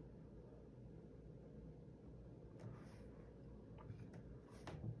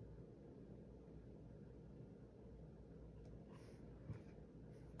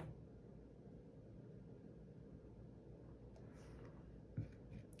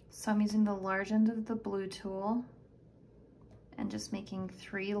 So I'm using the large end of the blue tool and just making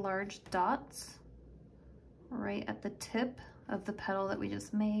 3 large dots right at the tip of the petal that we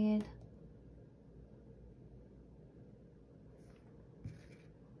just made.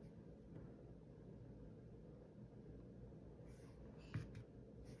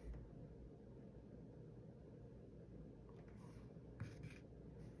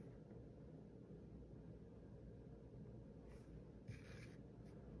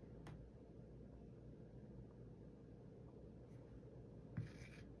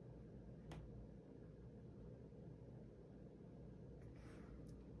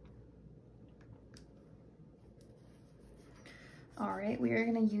 All right, we are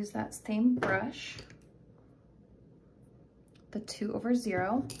gonna use that same brush, the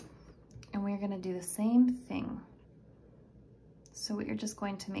 2/0, and we're gonna do the same thing. So we are just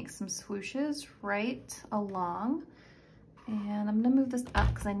going to make some swooshes right along, and I'm gonna move this up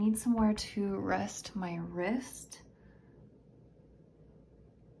because I need somewhere to rest my wrist.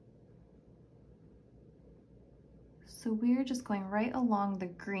 So we're just going right along the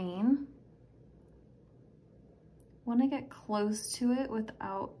green. Want to get close to it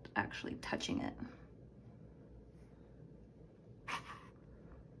without actually touching it.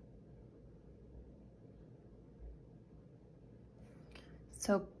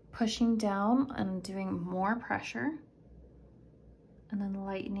 So pushing down and doing more pressure, and then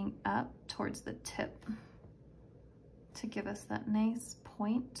lightening up towards the tip to give us that nice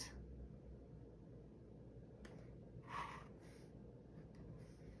point.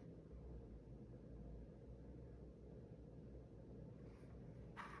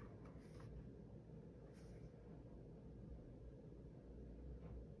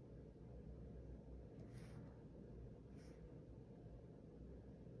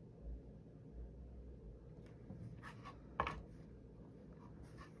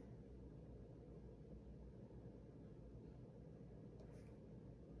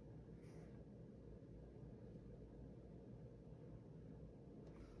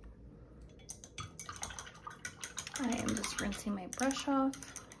 I am just rinsing my brush off.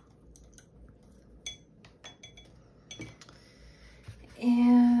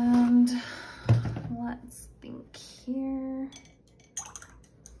 And let's think here.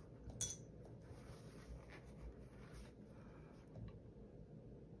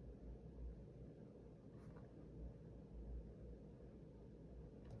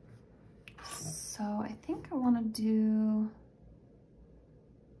 So I think I want to do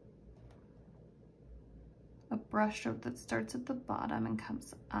a brush stroke that starts at the bottom and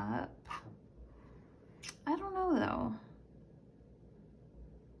comes up. I don't know though.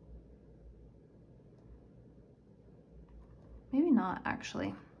 Maybe not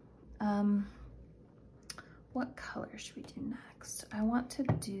actually. What color should we do next? I want to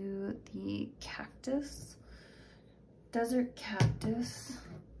do the cactus, desert cactus.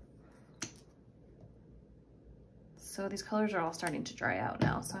 So these colors are all starting to dry out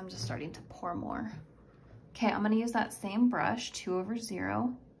now, so I'm just starting to pour more. Okay, I'm gonna use that same brush,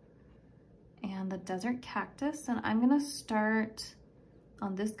 2/0, and the desert cactus, and I'm gonna start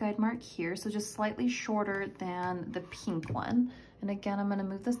on this guide mark here, so just slightly shorter than the pink one. And again, I'm gonna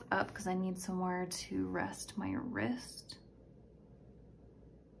move this up because I need somewhere to rest my wrist.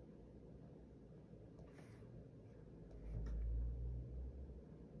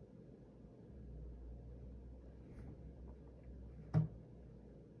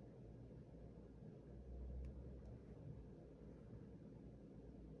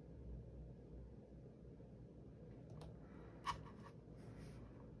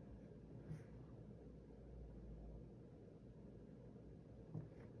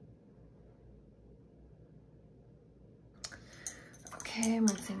 Okay, I'm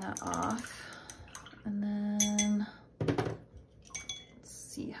rinsing that off. And then let's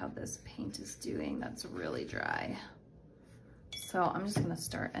see how this paint is doing. That's really dry. So I'm just gonna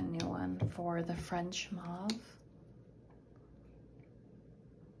start a new one for the French mauve.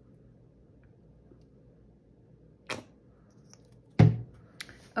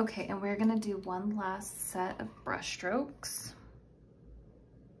 Okay, and we're gonna do one last set of brush strokes.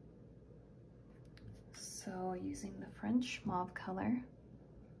 So using the French mauve color.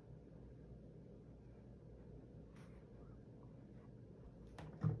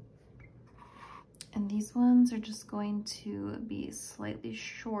 And these ones are just going to be slightly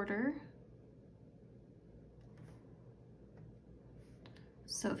shorter.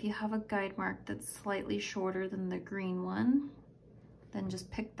 So if you have a guide mark that's slightly shorter than the green one, then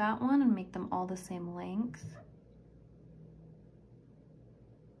just pick that one and make them all the same length.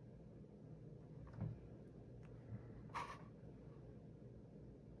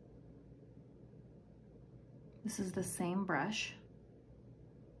 This is the same brush.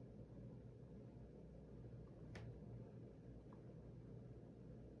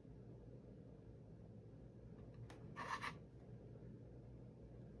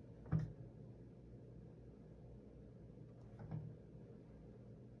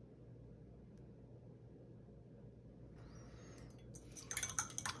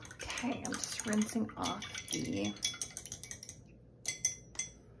 Okay, I'm just rinsing off the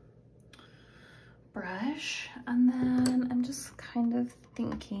brush, and then I'm just kind of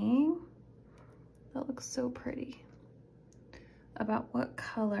thinking, that looks so pretty, about what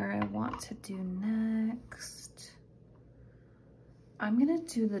color I want to do next. I'm gonna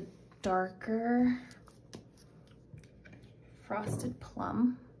do the darker frosted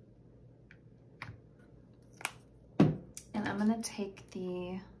plum, and I'm gonna take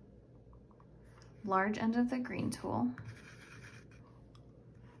the large end of the green tool,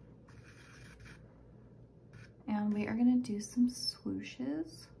 and we are gonna do some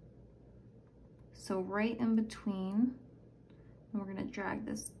swooshes. So right in between, and we're gonna drag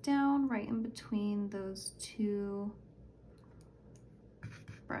this down right in between those two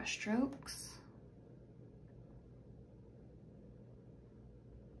brush strokes.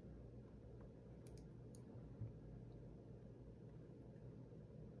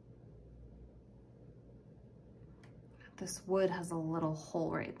 This wood has a little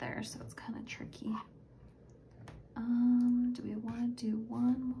hole right there, so it's kind of tricky. Do we want to do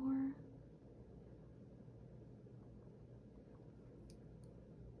one more?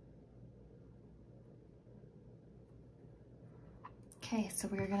 Okay, so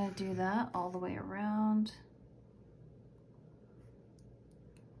we're gonna do that all the way around.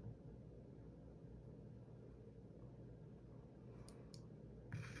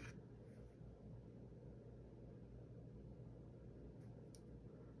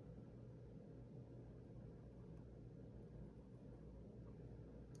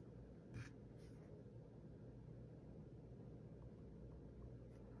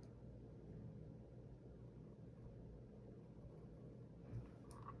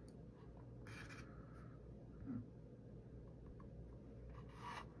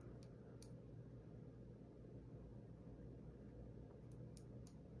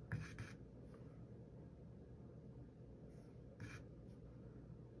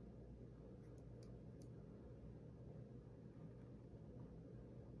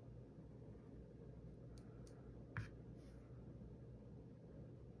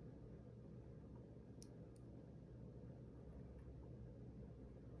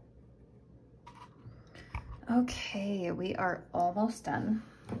 Okay, we are almost done.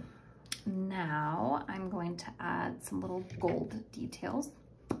 Now I'm going to add some little gold details.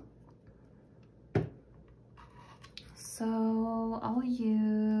 So I'll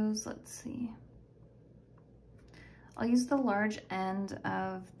use, let's see, I'll use the large end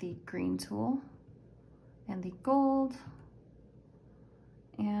of the green tool and the gold.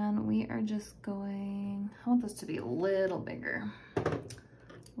 And we are just going, I want this to be a little bigger.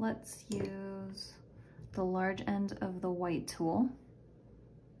 Let's use the large end of the white tool.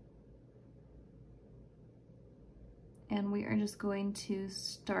 And we are just going to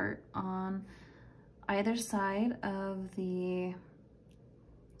start on either side of the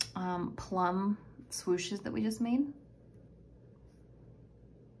plum swooshes that we just made.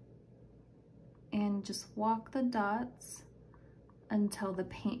 And just walk the dots until the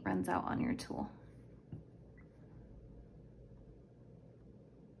paint runs out on your tool.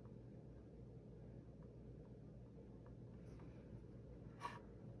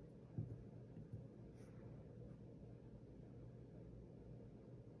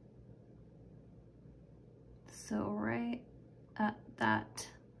 So right at that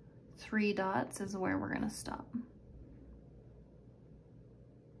 3 dots is where we're gonna stop.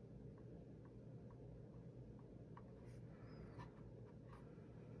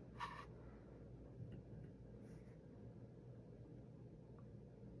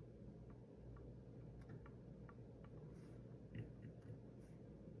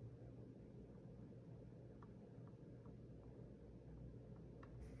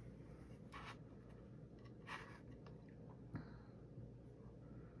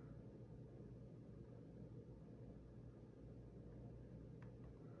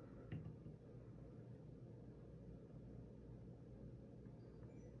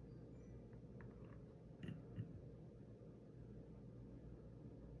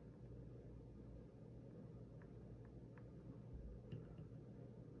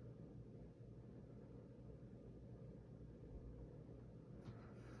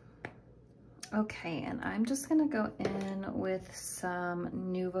 Okay, and I'm just gonna go in with some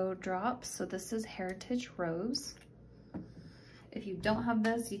Nuvo drops. So this is Heritage Rose. If you don't have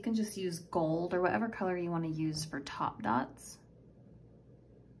this, you can just use gold or whatever color you want to use for top dots.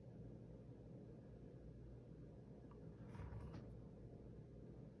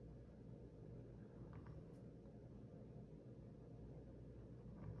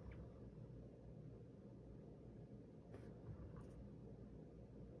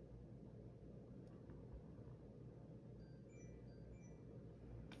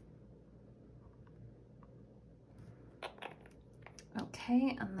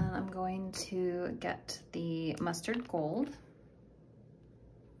 Okay, and then I'm going to get the mustard gold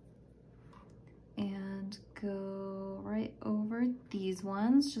and go right over these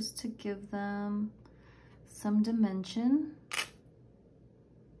ones just to give them some dimension.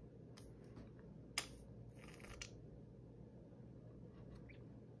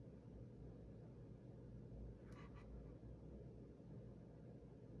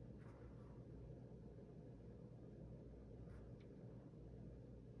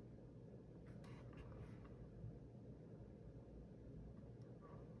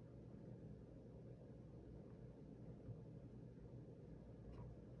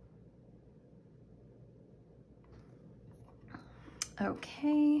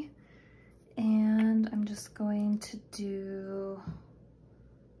 Okay, and I'm just going to do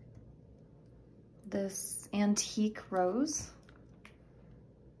this antique rose.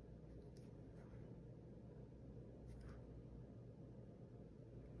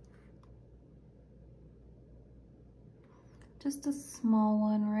 Just a small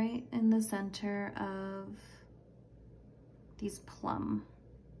one right in the center of these plum.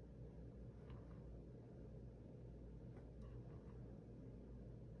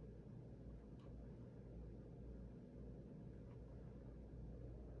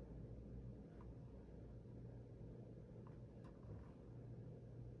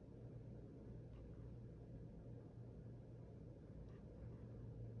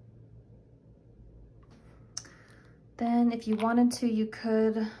 Then if you wanted to, you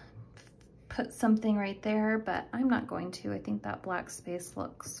could put something right there, but I'm not going to. I think that black space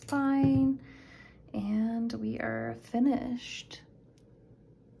looks fine. And we are finished.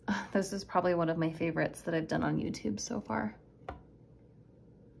 This is probably one of my favorites that I've done on YouTube so far.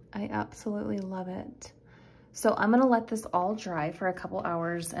 I absolutely love it. So I'm gonna let this all dry for a couple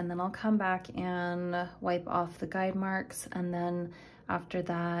hours and then I'll come back and wipe off the guide marks, and then after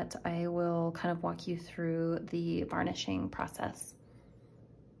that I will kind of walk you through the varnishing process.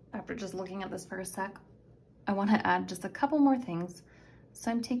 After just looking at this for a sec, I want to add just a couple more things.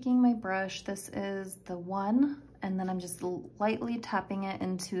 So I'm taking my brush, this is the one, and then I'm just lightly tapping it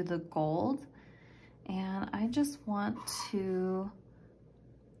into the gold, and I just want to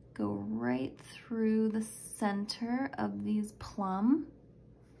go right through the center of these plum,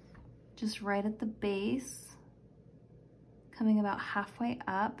 just right at the base, coming about halfway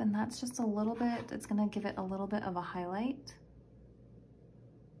up, and that's just a little bit, it's gonna give it a little bit of a highlight.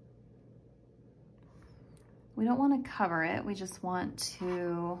 We don't want to cover it, we just want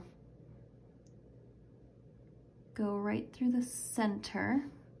to go right through the center.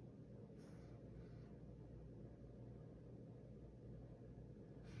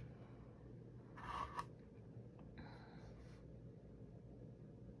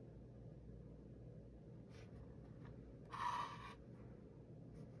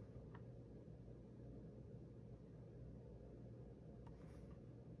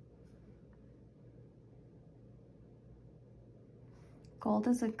 Gold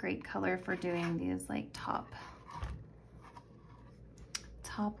is a great color for doing these like top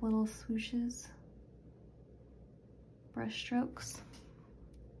little swooshes, brush strokes.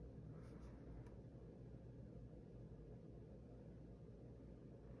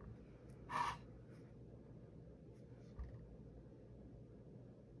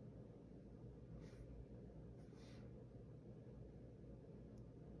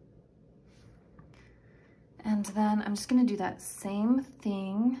 And then I'm just gonna do that same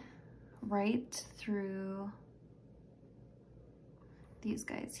thing right through these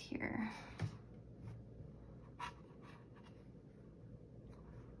guys here.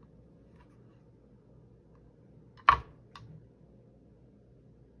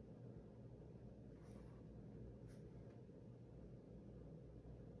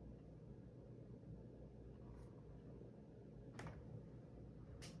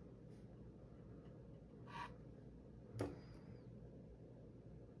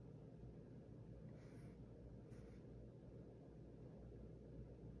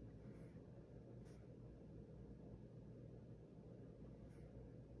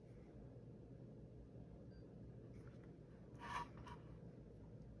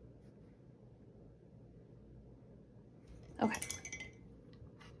 Okay.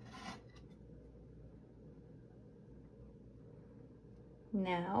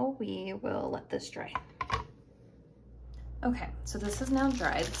 Now we will let this dry. Okay, so this is now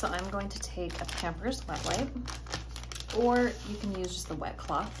dried, so I'm going to take a Pampers wet wipe, or you can use just the wet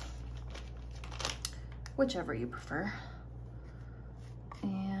cloth, whichever you prefer.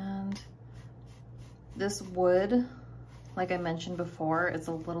 And this wood, like I mentioned before, is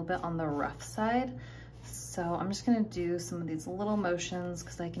a little bit on the rough side. So I'm just gonna do some of these little motions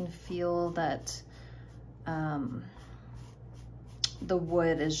because I can feel that the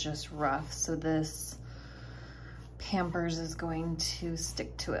wood is just rough. So this Pampers is going to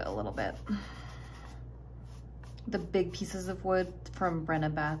stick to it a little bit. The big pieces of wood from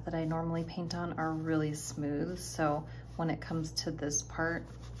Brenna Bath that I normally paint on are really smooth. So when it comes to this part,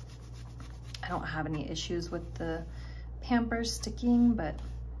 I don't have any issues with the Pampers sticking, but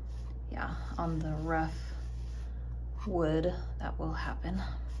yeah, on the rough wood, that will happen.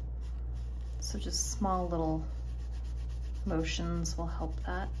 So just small little motions will help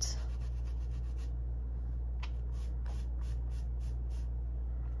that.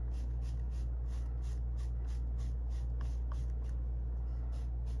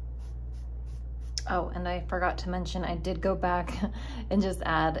 Oh, and I forgot to mention, I did go back and just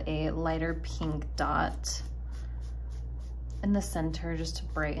add a lighter pink dot in the center just to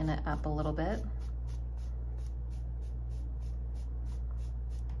brighten it up a little bit.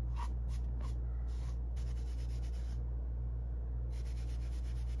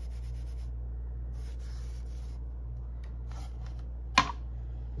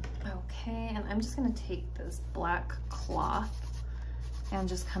 Okay, and I'm just gonna take this black cloth and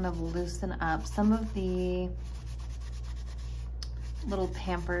just kind of loosen up some of the little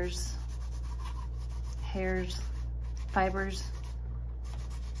Pampers, hairs, fibers.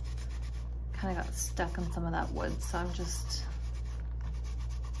 Kind of got stuck on some of that wood, so I'm just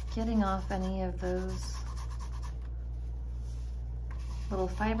getting off any of those little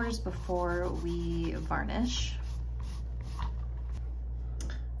fibers before we varnish.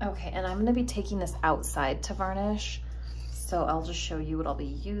 Okay, and I'm gonna be taking this outside to varnish. So I'll just show you what I'll be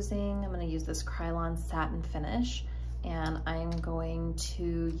using. I'm gonna use this Krylon satin finish, and I'm going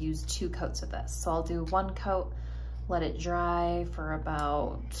to use 2 coats of this. So I'll do 1 coat, let it dry for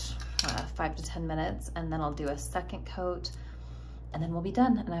about 5 to 10 minutes, and then I'll do a 2nd coat, and then we'll be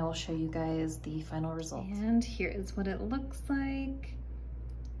done, and I will show you guys the final result. And here is what it looks like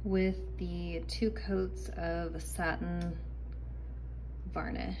with the 2 coats of satin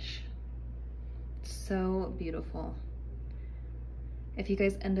varnish. So beautiful. If you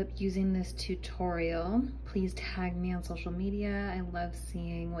guys end up using this tutorial, please tag me on social media. I love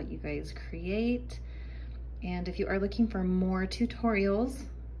seeing what you guys create. And if you are looking for more tutorials,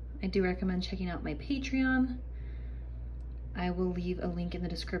 I do recommend checking out my Patreon. I will leave a link in the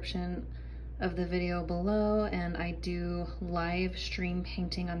description of the video below, and I do live stream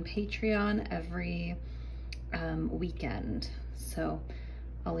painting on Patreon every weekend. So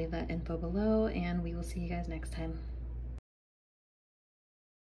I'll leave that info below, and we will see you guys next time.